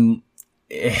 if I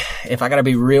gotta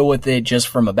be real with it just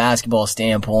from a basketball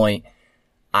standpoint,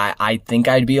 I think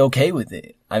I'd be okay with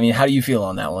it. I mean, how do you feel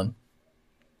on that one?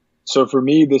 So for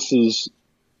me, this is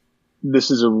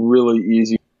a really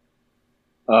easy.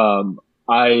 I'm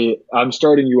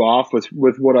starting you off with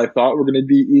what I thought were going to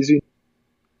be easy.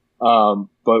 But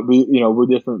we're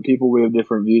different people. We have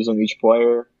different views on each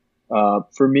player.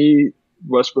 For me,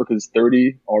 Westbrook is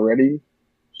 30 already.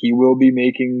 he will be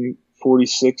making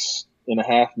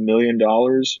 $46.5 million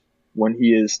when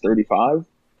he is 35.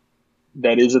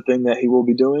 That is a thing that he will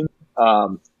be doing.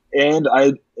 And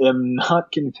I am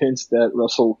not convinced that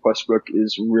Russell Westbrook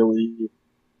is really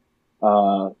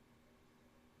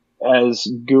as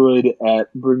good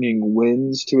at bringing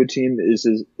wins to a team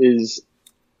is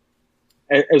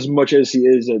as much as he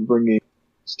is at bringing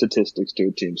statistics to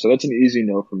a team. So that's an easy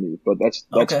no for me, but that's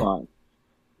Okay. fine.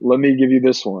 Let me give you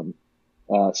this one.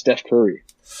 Steph Curry.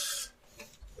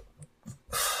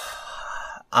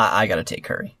 I got to take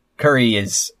Curry.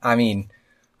 Curry's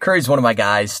one of my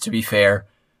guys, to be fair.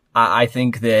 I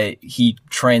think that he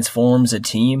transforms a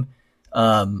team.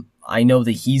 I know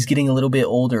that he's getting a little bit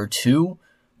older too,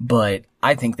 but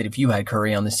I think that if you had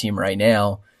Curry on this team right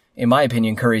now, in my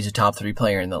opinion, Curry's a top 3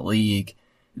 player in the league,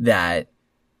 that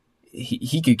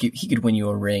he could win you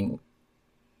a ring.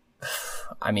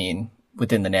 I mean,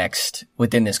 within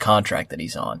this contract that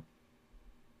he's on.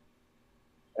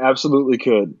 Absolutely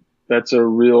could. That's a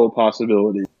real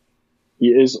possibility. He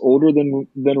is older than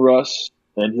Russ,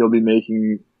 and he'll be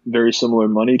making very similar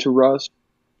money to Russ.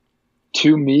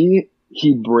 To me,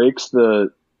 he breaks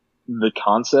the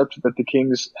concept that the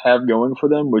Kings have going for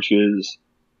them, which is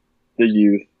the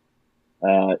youth.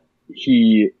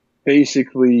 He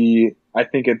basically, I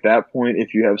think at that point,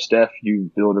 if you have Steph,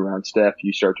 you build around Steph,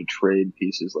 you start to trade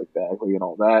pieces like Bagley and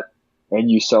all that, and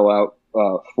you sell out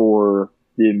for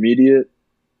the immediate.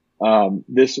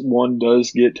 This one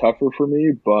does get tougher for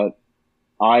me, but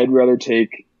I'd rather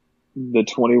take the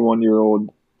 21-year-old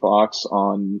Fox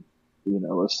on, a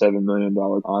 $7 million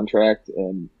contract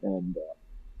and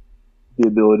the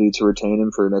ability to retain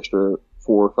him for an extra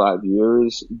 4 or 5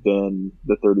 years than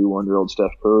the 31-year-old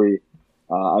Steph Curry.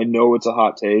 I know it's a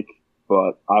hot take,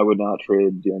 but I would not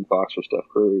trade De'Aaron Fox for Steph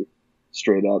Curry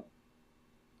straight up.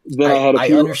 Then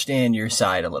I understand your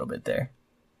side a little bit there.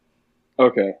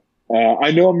 Okay.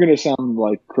 I know I'm going to sound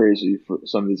like crazy for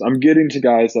some of these. I'm getting to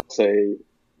guys that say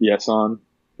yes on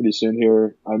pretty soon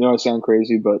here. I know I sound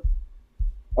crazy, but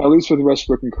at least with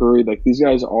Westbrook and Curry, like, these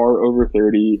guys are over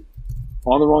 30,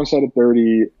 on the wrong side of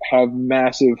 30, have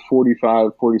massive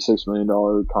 $45, $46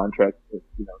 million contract,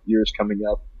 years coming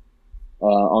up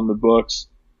on the books.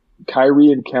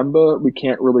 Kyrie and Kemba, we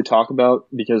can't really talk about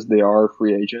because they are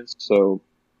free agents. So,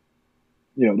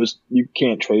 you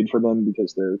can't trade for them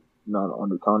because they're not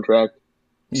under contract.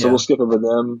 So we'll skip over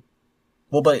them.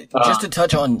 Well, but just to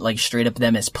touch on, like, straight up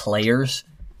them as players,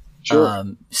 sure.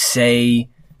 Say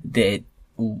that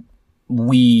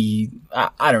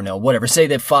I don't know, whatever. Say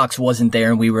that Fox wasn't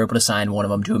there and we were able to sign one of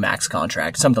them to a max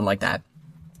contract, something like that.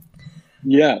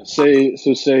 Yeah. Say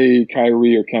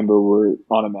Kyrie or Kemba were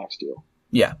on a max deal.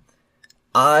 Yeah.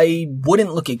 I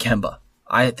wouldn't look at Kemba.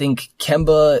 I think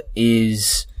Kemba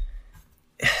is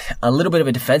a little bit of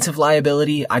a defensive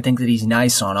liability. I think that he's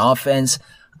nice on offense.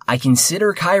 I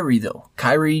consider Kyrie, though.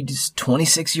 Kyrie's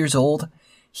 26 years old.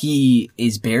 He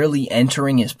is barely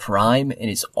entering his prime and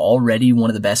is already one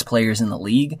of the best players in the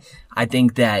league. I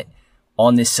think that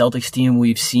on this Celtics team,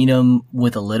 we've seen him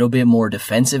with a little bit more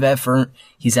defensive effort.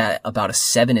 He's at about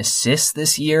 7 assists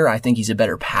this year. I think he's a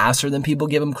better passer than people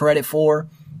give him credit for.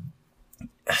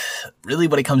 Really,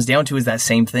 what it comes down to is that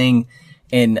same thing.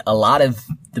 And a lot of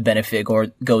the benefit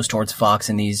goes towards Fox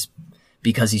and these,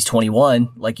 because he's 21,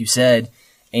 like you said,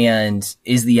 and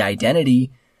is the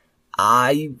identity.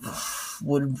 I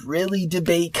would really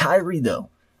debate Kyrie, though.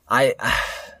 I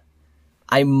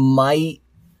might.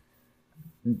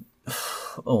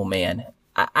 Oh man,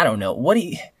 I don't know.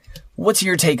 What's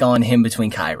your take on him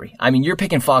between Kyrie? I mean, you're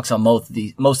picking Fox on most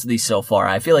of these so far.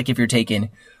 I feel like if you're taking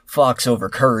Fox over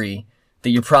Curry, that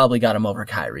you probably got him over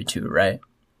Kyrie too, right?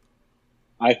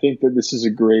 I think that this is a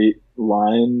great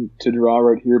line to draw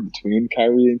right here between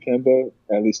Kyrie and Kemba,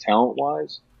 at least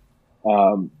talent-wise.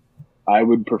 I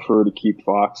would prefer to keep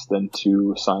Fox than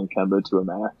to sign Kemba to a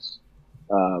max.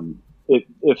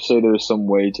 If say there's some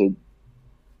way to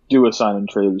do a sign and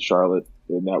trade with Charlotte,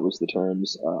 and that was the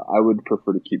terms, I would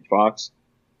prefer to keep Fox.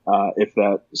 If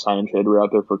that sign and trade were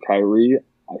out there for Kyrie,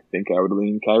 I think I would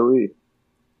lean Kyrie.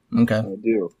 Okay. I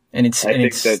do. And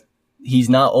he's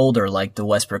not older like the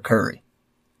Westbrook Curry.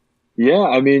 Yeah,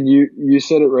 I mean, you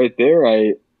said it right there.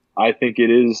 I think it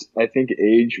is. I think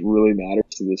age really matters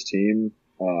to this team.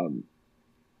 The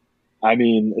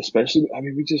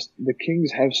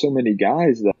Kings have so many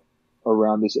guys that are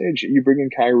around this age. You bring in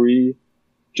Kyrie,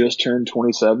 just turned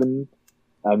 27.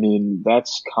 I mean,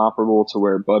 that's comparable to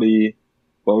where Buddy,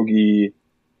 Bogey,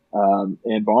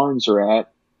 and Barnes are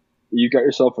at. You got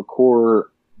yourself a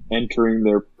core entering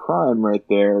their prime right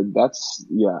there. I'd be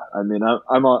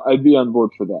on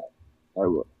board for that. I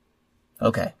would.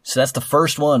 Okay, so that's the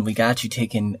first one we got you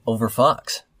taking over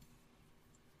Fox.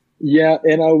 Yeah,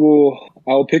 and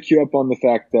I'll pick you up on the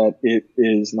fact that it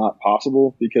is not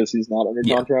possible because he's not under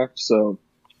contract. So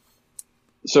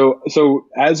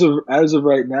as of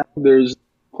right now, there's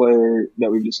a player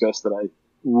that we've discussed that I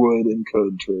would and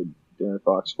could trade De'Aaron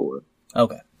Fox for.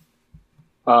 Okay.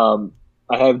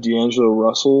 I have D'Angelo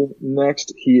Russell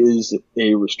next. He is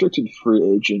a restricted free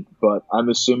agent, but I'm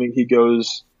assuming he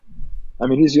goes. I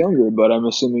mean, he's younger, but I'm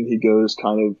assuming he goes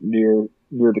kind of near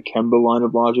the Kemba line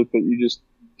of logic that you just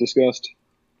discussed.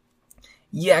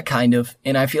 Yeah, kind of.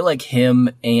 And I feel like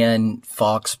him and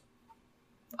Fox,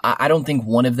 I don't think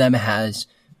one of them has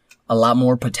a lot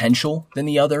more potential than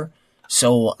the other.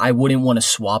 So I wouldn't want to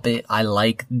swap it. I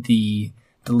like the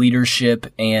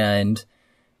leadership and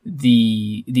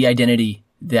the identity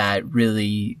that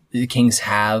really the Kings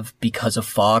have because of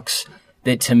Fox,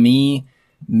 that to me,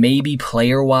 maybe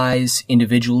player-wise,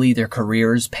 individually, their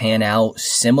careers pan out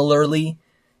similarly,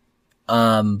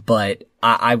 but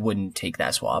I wouldn't take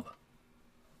that swap.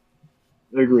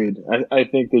 Agreed. I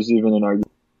think there's even an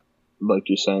argument, like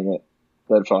you're saying,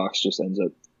 that Fox just ends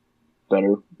up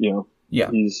better. You know, yeah,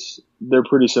 they're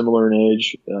pretty similar in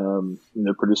age, and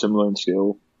they're pretty similar in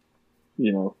skill.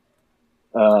 You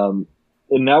know,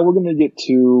 and now we're gonna get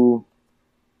to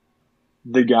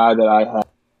the guy that I have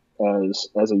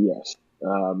as a yes.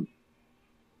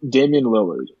 Damian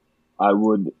Lillard. I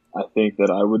think that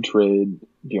I would trade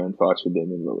De'Aaron Fox for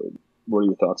Damian Lillard. What are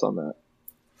your thoughts on that?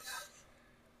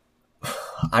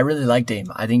 I really like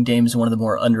Dame. I think Dame's one of the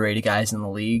more underrated guys in the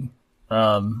league.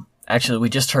 Actually, we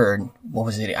just heard, what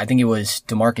was it? I think it was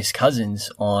DeMarcus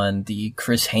Cousins on the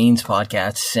Chris Haynes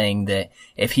podcast saying that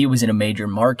if he was in a major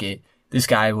market, this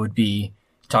guy would be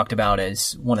talked about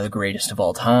as one of the greatest of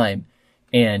all time.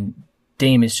 And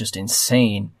Dame is just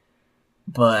insane.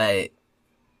 But,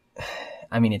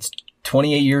 I mean, it's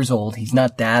 28 years old. He's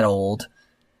not that old.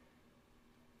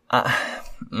 I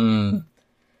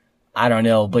don't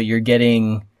know, but you're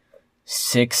getting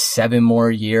 6-7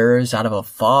 more years out of a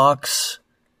Fox.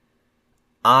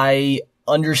 I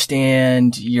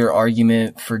understand your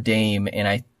argument for Dame, and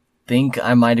I think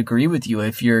I might agree with you.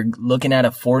 If you're looking at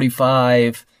a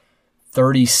 45,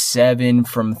 37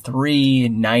 from 3,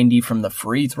 90 from the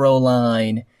free throw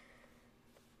line,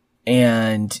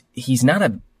 and he's not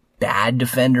a bad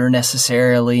defender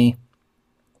necessarily,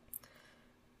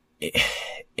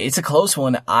 it's a close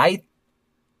one. I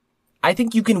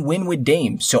think you can win with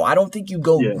Dame, so I don't think you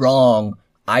go wrong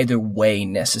either way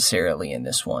necessarily in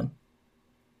this one.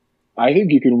 I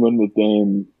think you can win with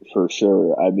Dame for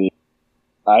sure. I mean,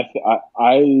 I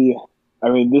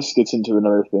mean, this gets into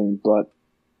another thing, but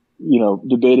you know,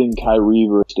 debating Kyrie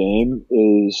versus Dame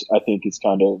is, I think it's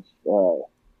kind of,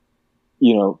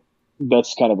 you know,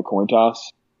 that's kind of a coin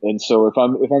toss. And so if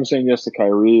I'm saying yes to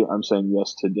Kyrie, I'm saying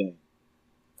yes to Dame.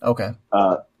 Okay.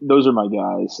 Those are my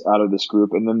guys out of this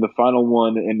group. And then the final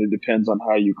one, and it depends on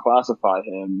how you classify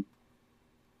him.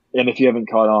 And if you haven't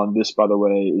caught on, this, by the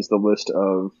way, is the list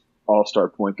of all-star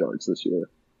point guards this year.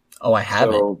 Oh, I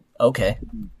haven't. Okay.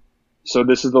 So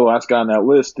this is the last guy on that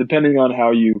list, depending on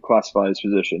how you classify his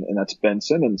position. And that's Ben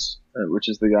Simmons, which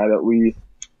is the guy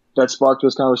that sparked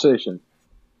this conversation.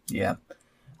 Yeah.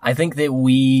 I think that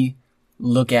we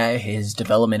look at his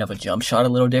development of a jump shot a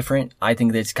little different. I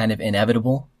think that's kind of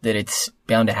inevitable, that it's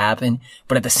bound to happen.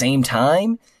 But at the same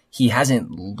time, he hasn't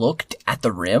looked at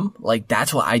the rim. Like,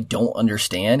 that's what I don't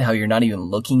understand, how you're not even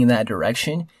looking in that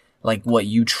direction. Like, what,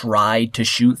 you tried to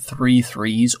shoot 3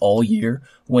 threes all year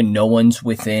when no one's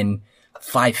within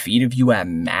 5 feet of you at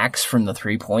max from the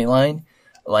 3-point line?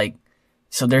 Like,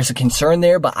 so there's a concern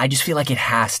there, but I just feel like it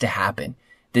has to happen.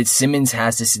 That Simmons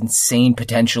has this insane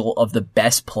potential of the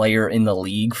best player in the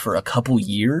league for a couple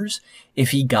years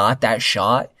if he got that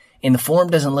shot. And the form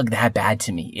doesn't look that bad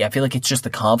to me. I feel like it's just the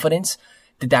confidence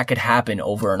that could happen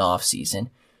over an off season.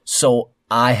 So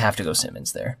I have to go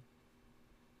Simmons there.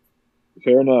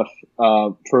 Fair enough.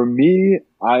 For me,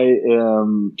 I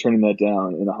am turning that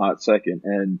down in a hot second.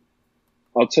 And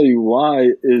I'll tell you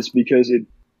why is because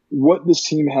what this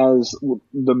team has,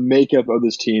 the makeup of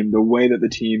this team, the way that the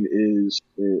team is,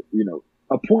 you know,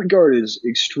 a point guard is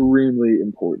extremely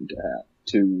important to have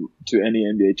to any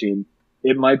NBA team.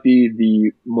 It might be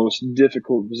the most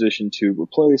difficult position to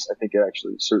replace. I think it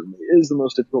actually certainly is the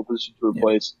most difficult position to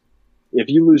replace. Yeah. If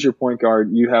you lose your point guard,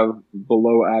 you have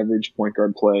below average point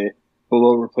guard play,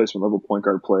 below replacement level point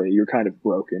guard play. You're kind of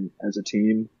broken as a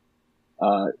team,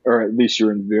 or at least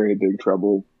you're in very big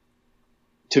trouble.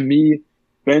 To me,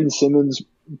 Ben Simmons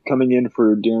coming in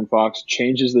for De'Aaron Fox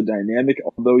changes the dynamic.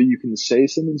 Although you can say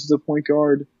Simmons is a point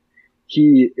guard,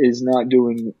 he is not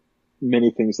doing many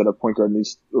things that a point guard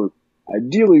needs or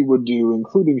ideally would do,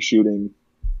 including shooting.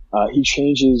 He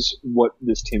changes what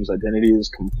this team's identity is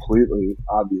completely,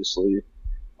 obviously.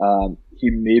 He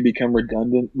may become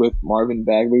redundant with Marvin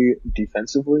Bagley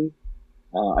defensively.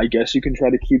 I guess you can try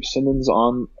to keep Simmons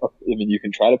on. You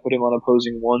can try to put him on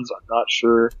opposing ones. I'm not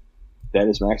sure that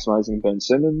is maximizing Ben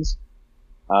Simmons.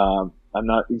 I'm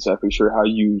not exactly sure how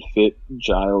you fit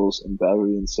Giles and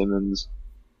Bagley and Simmons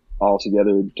all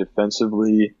together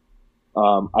defensively.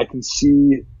 I can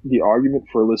see the argument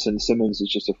for, listen, Simmons is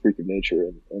just a freak of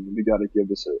nature and we got to give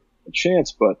this a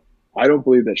chance, but I don't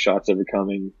believe that shot's ever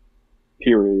coming,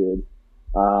 period.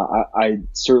 I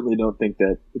certainly don't think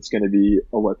that it's going to be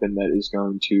a weapon that is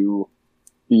going to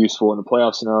be useful in a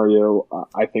playoff scenario.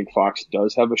 I think Fox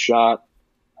does have a shot.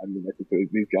 I think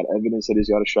we've got evidence that he's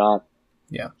got a shot.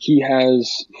 Yeah. He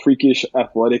has freakish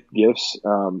athletic gifts,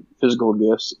 physical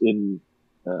gifts in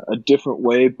a different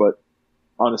way, but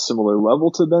on a similar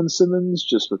level to Ben Simmons,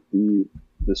 just with the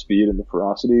speed and the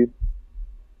ferocity.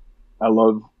 I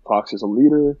love Fox as a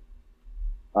leader.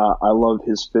 I love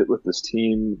his fit with this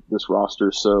team, this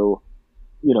roster. So,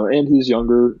 and he's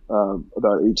younger,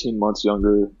 about 18 months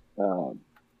younger.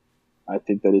 I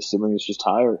think that his ceiling is just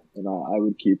higher, and I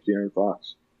would keep De'Aaron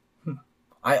Fox.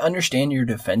 I understand your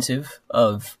defensive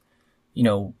of,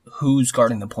 who's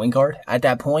guarding the point guard at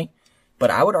that point,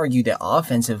 but I would argue that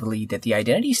offensively that the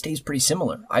identity stays pretty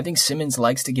similar. I think Simmons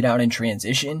likes to get out in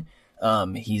transition.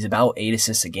 He's about 8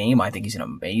 assists a game. I think he's an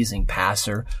amazing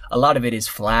passer. A lot of it is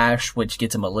flash, which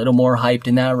gets him a little more hyped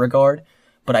in that regard,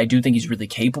 but I do think he's really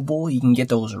capable. He can get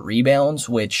those rebounds,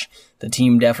 which the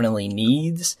team definitely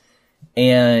needs.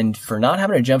 And for not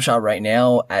having a jump shot right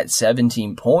now at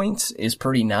 17 points is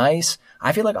pretty nice.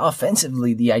 I feel like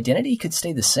offensively, the identity could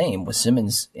stay the same with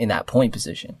Simmons in that point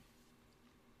position.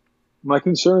 My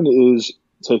concern is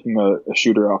taking a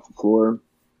shooter off the floor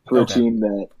for a team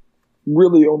that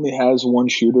really only has one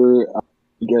shooter. I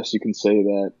guess you can say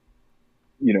that,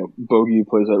 Bogey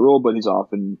plays that role, but he's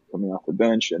often coming off the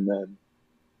bench. And then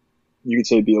you could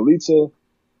say Bjelica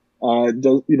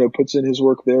puts in his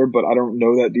work there, but I don't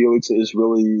know that Bjelica is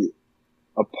really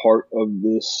a part of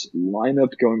this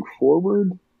lineup going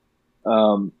forward.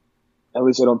 At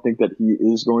least I don't think that he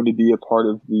is going to be a part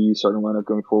of the starting lineup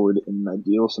going forward in an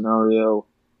ideal scenario.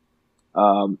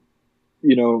 I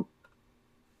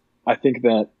think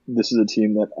that this is a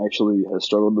team that actually has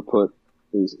struggled to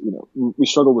we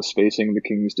struggle with spacing, the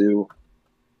Kings do,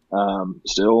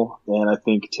 still, and I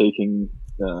think taking,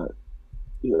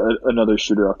 another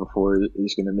shooter off the floor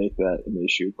is going to make that an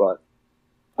issue, but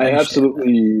I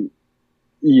absolutely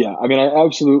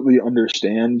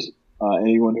understand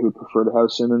anyone who would prefer to have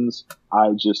Simmons.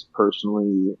 I just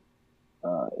personally,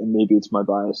 and maybe it's my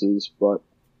biases, but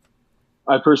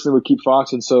I personally would keep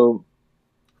Fox. And so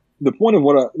the point of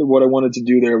what I wanted to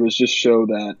do there was just show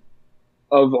that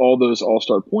of all those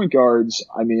all-star point guards,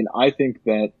 I think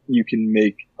that you can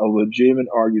make a legitimate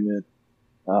argument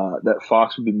that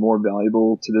Fox would be more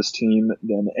valuable to this team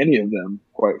than any of them,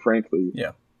 quite frankly.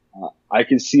 Yeah. I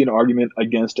could see an argument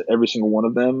against every single one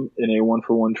of them in a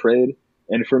 1-for-1 trade.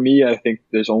 And for me, I think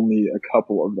there's only a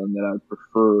couple of them that I would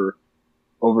prefer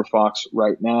over Fox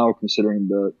right now, considering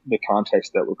the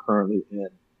context that we're currently in.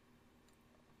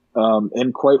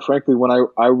 And quite frankly, when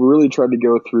I really tried to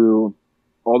go through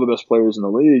all the best players in the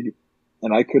league,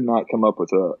 and I could not come up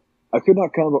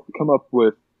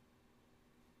with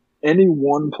any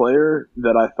one player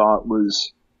that I thought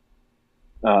was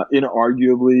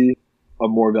inarguably a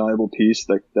more valuable piece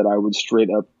that I would straight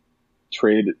up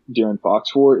trade De'Aaron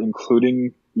Fox for,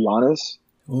 including Giannis,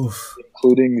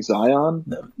 including Zion.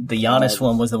 The Giannis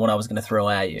one was the one I was going to throw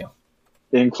at you.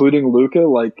 Including Luka.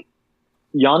 Like,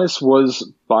 Giannis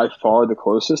was by far the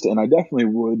closest, and I definitely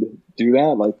would do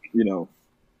that.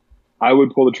 I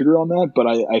would pull the trigger on that, but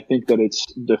I think that it's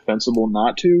defensible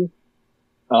not to.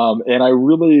 And I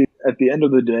really, at the end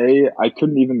of the day, I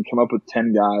couldn't even come up with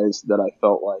 10 guys that I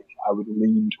felt like I would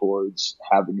lean towards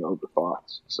having over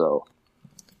Fox. So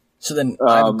then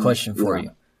I have a question for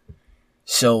you.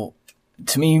 So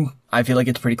to me, I feel like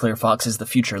it's pretty clear Fox is the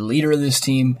future leader of this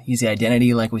team. He's the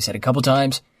identity, like we said a couple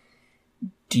times.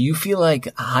 Do you feel like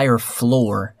a higher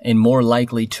floor and more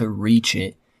likely to reach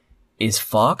it is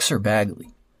Fox or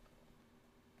Bagley?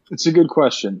 It's a good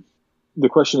question. The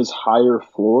question is higher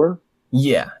floor?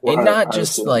 Yeah, and not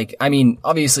just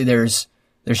obviously there's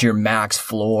your max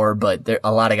floor, but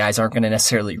a lot of guys aren't going to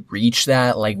necessarily reach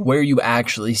that. Like, where you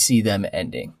actually see them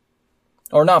ending.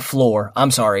 Or not floor. I'm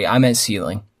sorry. I meant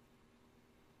ceiling.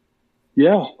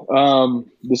 Yeah.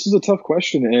 This is a tough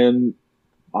question, and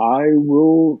I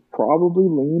will probably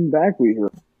lean Bagley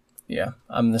here. Yeah,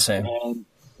 I'm the same.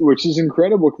 Which is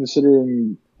incredible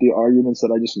considering the arguments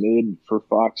that I just made for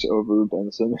Fox over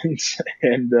Ben Simmons,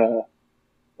 and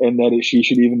that she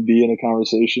should even be in a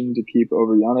conversation to keep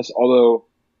over Giannis. Although,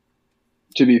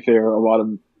 to be fair, a lot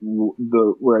of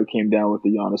where I came down with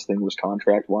the Giannis thing was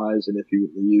contract wise, and if he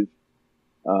would leave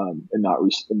and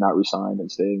not resign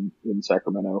and stay in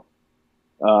Sacramento.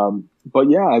 But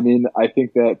yeah, I mean, I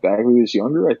think that Bagley is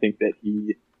younger. I think that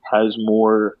he has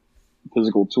more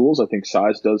physical tools. I think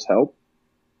size does help.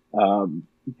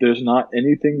 There's not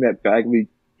anything that Bagley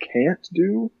can't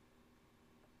do.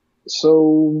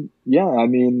 So yeah, I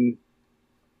mean,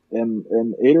 and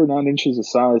 8 or 9 inches of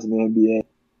size in the NBA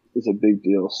is a big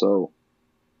deal. So,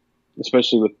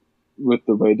 especially with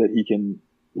the way that he can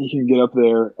get up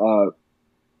there,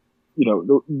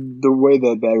 the way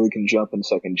that Bagley can jump in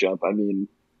second jump. I mean,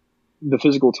 the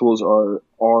physical tools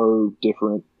are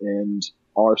different and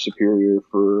are superior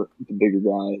for the bigger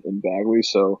guy in Bagley.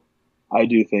 So I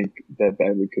do think that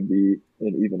Bagley could be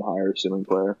an even higher ceiling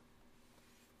player.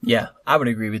 Yeah, I would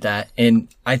agree with that. And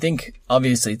I think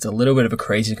obviously it's a little bit of a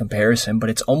crazy comparison, but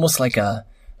it's almost like a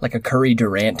Curry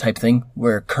Durant type thing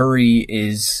where Curry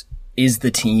is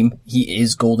the team. He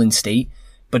is Golden State,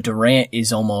 but Durant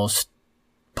is almost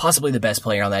possibly the best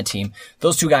player on that team.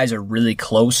 Those two guys are really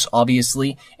close,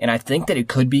 obviously, and I think that it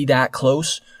could be that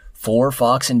close for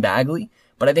Fox and Bagley,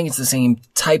 but I think it's the same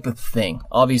type of thing.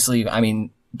 Obviously, I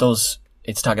mean,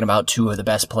 it's talking about two of the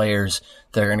best players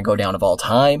that are going to go down of all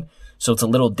time, so it's a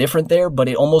little different there, but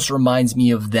it almost reminds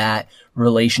me of that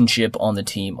relationship on the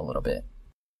team a little bit.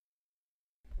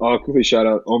 I'll quickly shout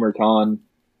out Omer Khan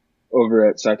over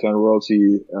at Sacktown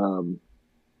Royalty.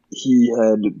 He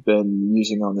had been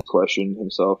musing on this question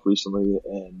himself recently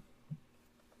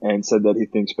and said that he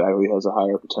thinks Bagley has a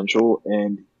higher potential.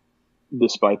 And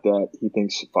despite that, he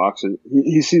thinks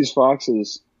he sees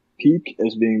Fox's peak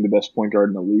as being the best point guard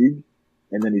in the league.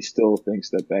 And then he still thinks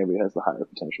that Bagley has the higher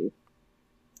potential.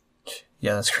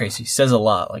 Yeah, that's crazy. Says a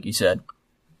lot, like you said.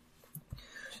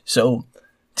 So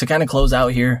to kind of close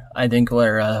out here, I think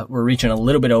we're reaching a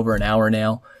little bit over an hour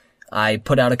now. I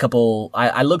put out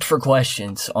I looked for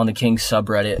questions on the Kings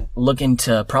subreddit, looking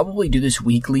to probably do this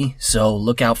weekly. So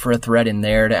look out for a thread in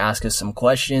there to ask us some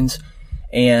questions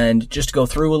and just to go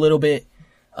through a little bit.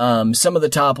 Some of the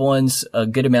top ones, a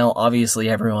good amount. Obviously,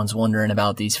 everyone's wondering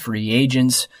about these free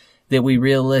agents that we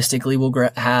realistically will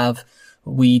have.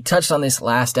 We touched on this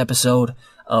last episode.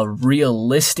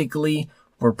 Realistically,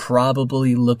 we're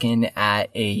probably looking at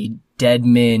a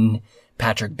Dedmon,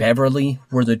 Patrick Beverley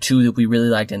were the two that we really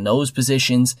liked in those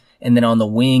positions. And then on the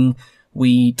wing,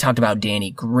 we talked about Danny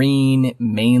Green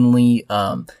mainly.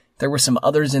 There were some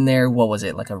others in there. What was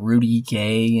it? Like a Rudy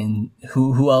Gay, and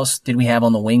who else did we have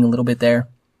on the wing a little bit there?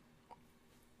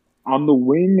 On the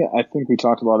wing, I think we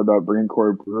talked a lot about bringing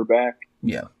Corey Brewer back.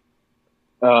 Yeah.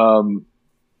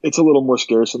 It's a little more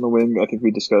scarce on the wing. I think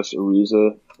we discussed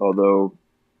Ariza, although,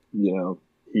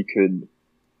 he could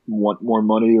want more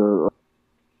money or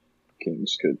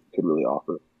Kings could really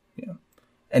offer. Yeah.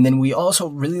 And then we also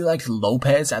really liked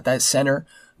Lopez at that center,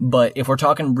 but if we're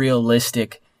talking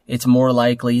realistic, it's more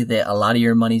likely that a lot of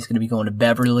your money is going to be going to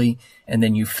Beverly, and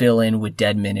then you fill in with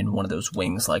Dedmon in one of those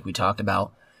wings like we talked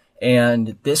about.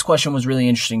 And this question was really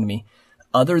interesting to me.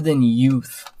 Other than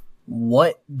youth,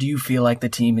 what do you feel like the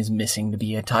team is missing to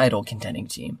be a title contending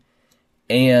team?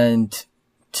 And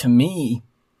to me,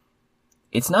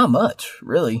 it's not much,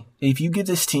 really. If you give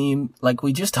this team, like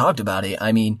we just talked about it,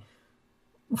 I mean,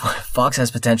 Fox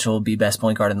has potential to be best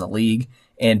point guard in the league,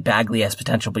 and Bagley has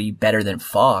potential to be better than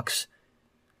Fox.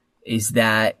 Is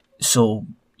that so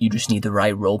you just need the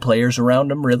right role players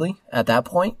around him, really, at that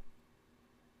point?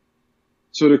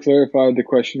 So to clarify, the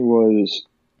question was,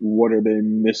 what are they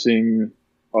missing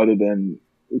other than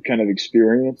kind of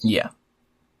experience? Yeah.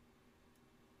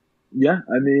 Yeah,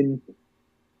 I mean,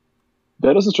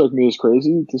 that doesn't strike me as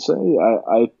crazy to say.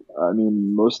 I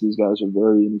mean, most of these guys are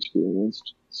very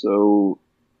inexperienced. So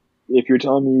if you're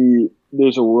telling me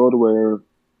there's a world where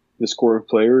this core of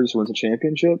players wins a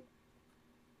championship,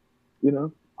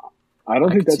 I don't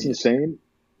think that's insane.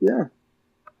 Yeah.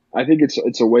 I think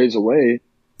it's a ways away.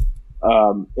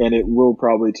 And it will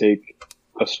probably take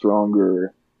a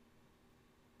stronger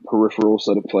peripheral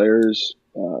set of players,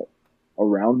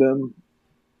 around them.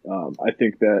 I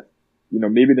think that,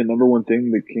 maybe the number one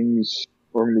thing the Kings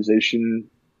organization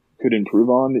could improve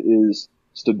on is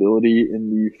stability in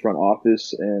the front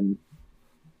office and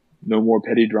no more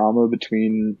petty drama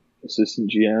between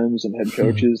assistant GMs and head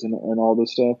coaches and all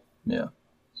this stuff. Yeah.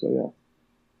 So, yeah.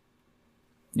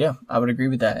 Yeah, I would agree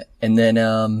with that. And then,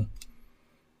 a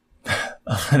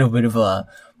little bit of a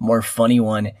more funny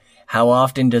one. How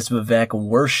often does Vivek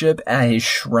worship at his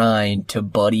shrine to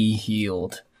Buddy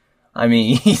Hield? I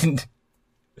mean,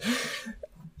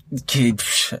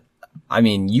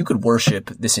 you could worship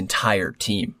this entire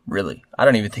team, really. I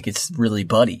don't even think it's really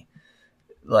Buddy.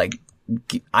 Like,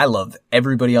 I love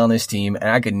everybody on this team, and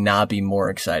I could not be more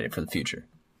excited for the future.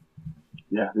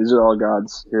 Yeah, these are all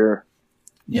gods here.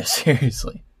 Yeah,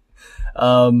 seriously.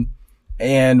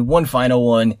 And one final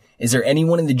one. Is there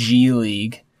anyone in the G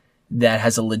League that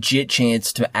has a legit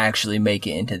chance to actually make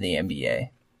it into the NBA?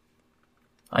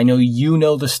 I know you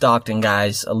know the Stockton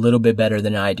guys a little bit better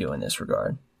than I do in this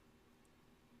regard.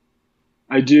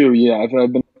 I do, yeah. I've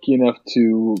been lucky enough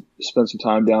to spend some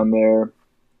time down there,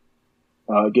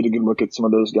 get a good look at some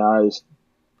of those guys.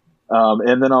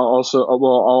 And then I'll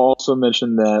also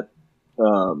mention that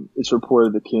it's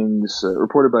reported the Kings,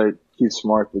 reported by Keith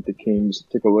Smart, that the Kings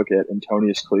took a look at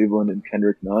Antonius Cleveland and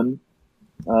Kendrick Nunn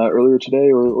earlier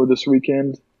today or this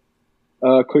weekend,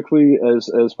 quickly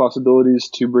as possibilities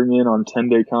to bring in on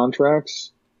 10-day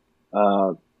contracts.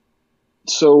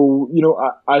 So,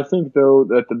 I think, though,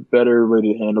 that the better way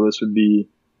to handle this would be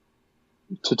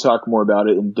to talk more about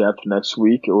it in depth next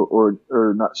week, or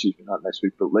not next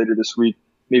week, but later this week.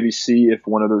 Maybe see if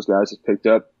one of those guys is picked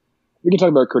up. We can talk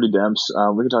about Cody Demps.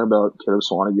 We can talk about Caleb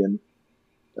Swanigan,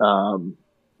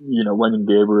 Wenyon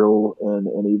Gabriel,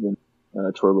 and even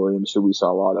Troy Williams, who we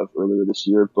saw a lot of earlier this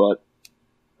year. But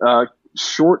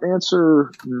short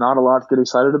answer, not a lot to get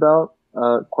excited about,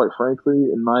 quite frankly,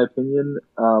 in my opinion.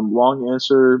 Long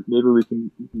answer, maybe we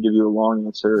can give you a long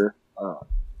answer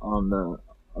on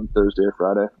Thursday or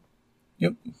Friday.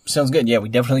 Yep, sounds good. Yeah, we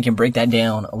definitely can break that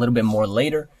down a little bit more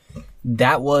later.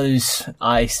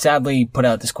 I sadly put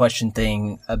out this question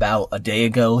thing about a day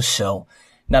ago, so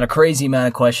not a crazy amount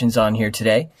of questions on here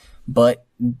today, but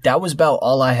that was about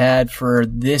all I had for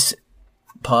this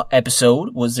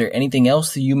episode. Was there anything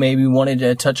else that you maybe wanted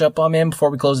to touch up on, man, before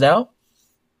we closed out?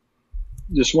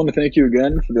 Just want to thank you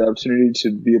again for the opportunity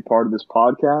to be a part of this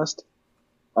podcast.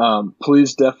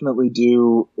 Please definitely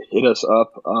do hit us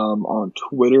up on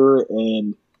Twitter,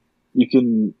 and you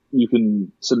can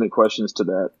submit questions to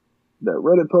that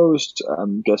Reddit post.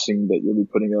 I'm guessing that you'll be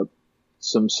putting up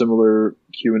some similar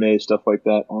Q&A stuff like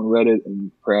that on Reddit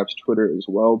and perhaps Twitter as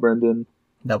well, Brendan.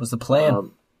 That was the plan.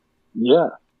 Yeah,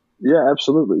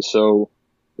 absolutely. So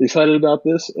excited about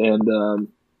this, and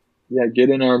get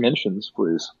in our mentions,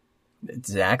 please.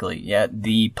 Exactly. Yeah.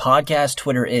 The podcast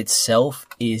Twitter itself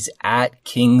is at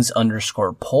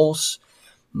Kings_Pulse.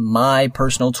 My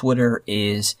personal Twitter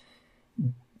is,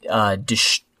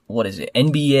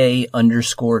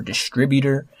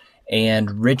 NBA_distributor,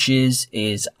 and Rich's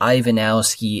is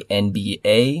Ivanowski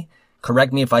NBA.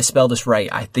 Correct me if I spell this right.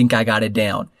 I think I got it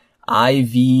down.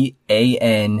 IVANOWSKI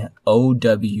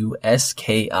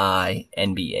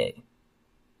NBA.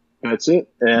 That's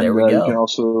it. And there we go. You can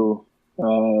also,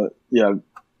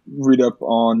 read up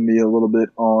on me a little bit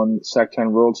on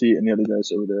Sacktown Royalty and the other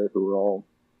guys over there who are all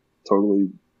totally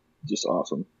just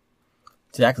awesome.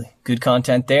 Exactly. Good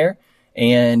content there.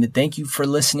 And thank you for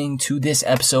listening to this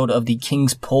episode of the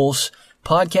King's Pulse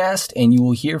podcast, and you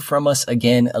will hear from us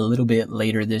again a little bit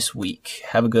later this week.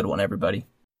 Have a good one, everybody.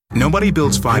 Nobody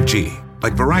builds 5G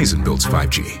like Verizon builds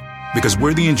 5G, because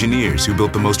we're the engineers who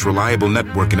built the most reliable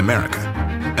network in America.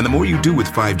 And the more you do with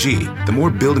 5G, the more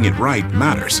building it right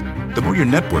matters. The more your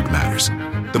network matters.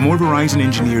 The more Verizon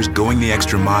engineers going the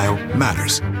extra mile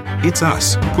matters. It's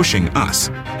us pushing us.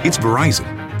 It's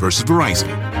Verizon versus Verizon.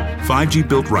 5G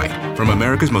built right from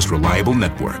America's most reliable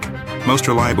network. Most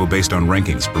reliable based on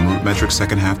rankings from RootMetrics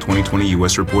second half 2020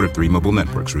 U.S. report of 3 mobile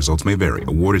networks. Results may vary.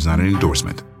 Award is not an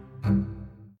endorsement.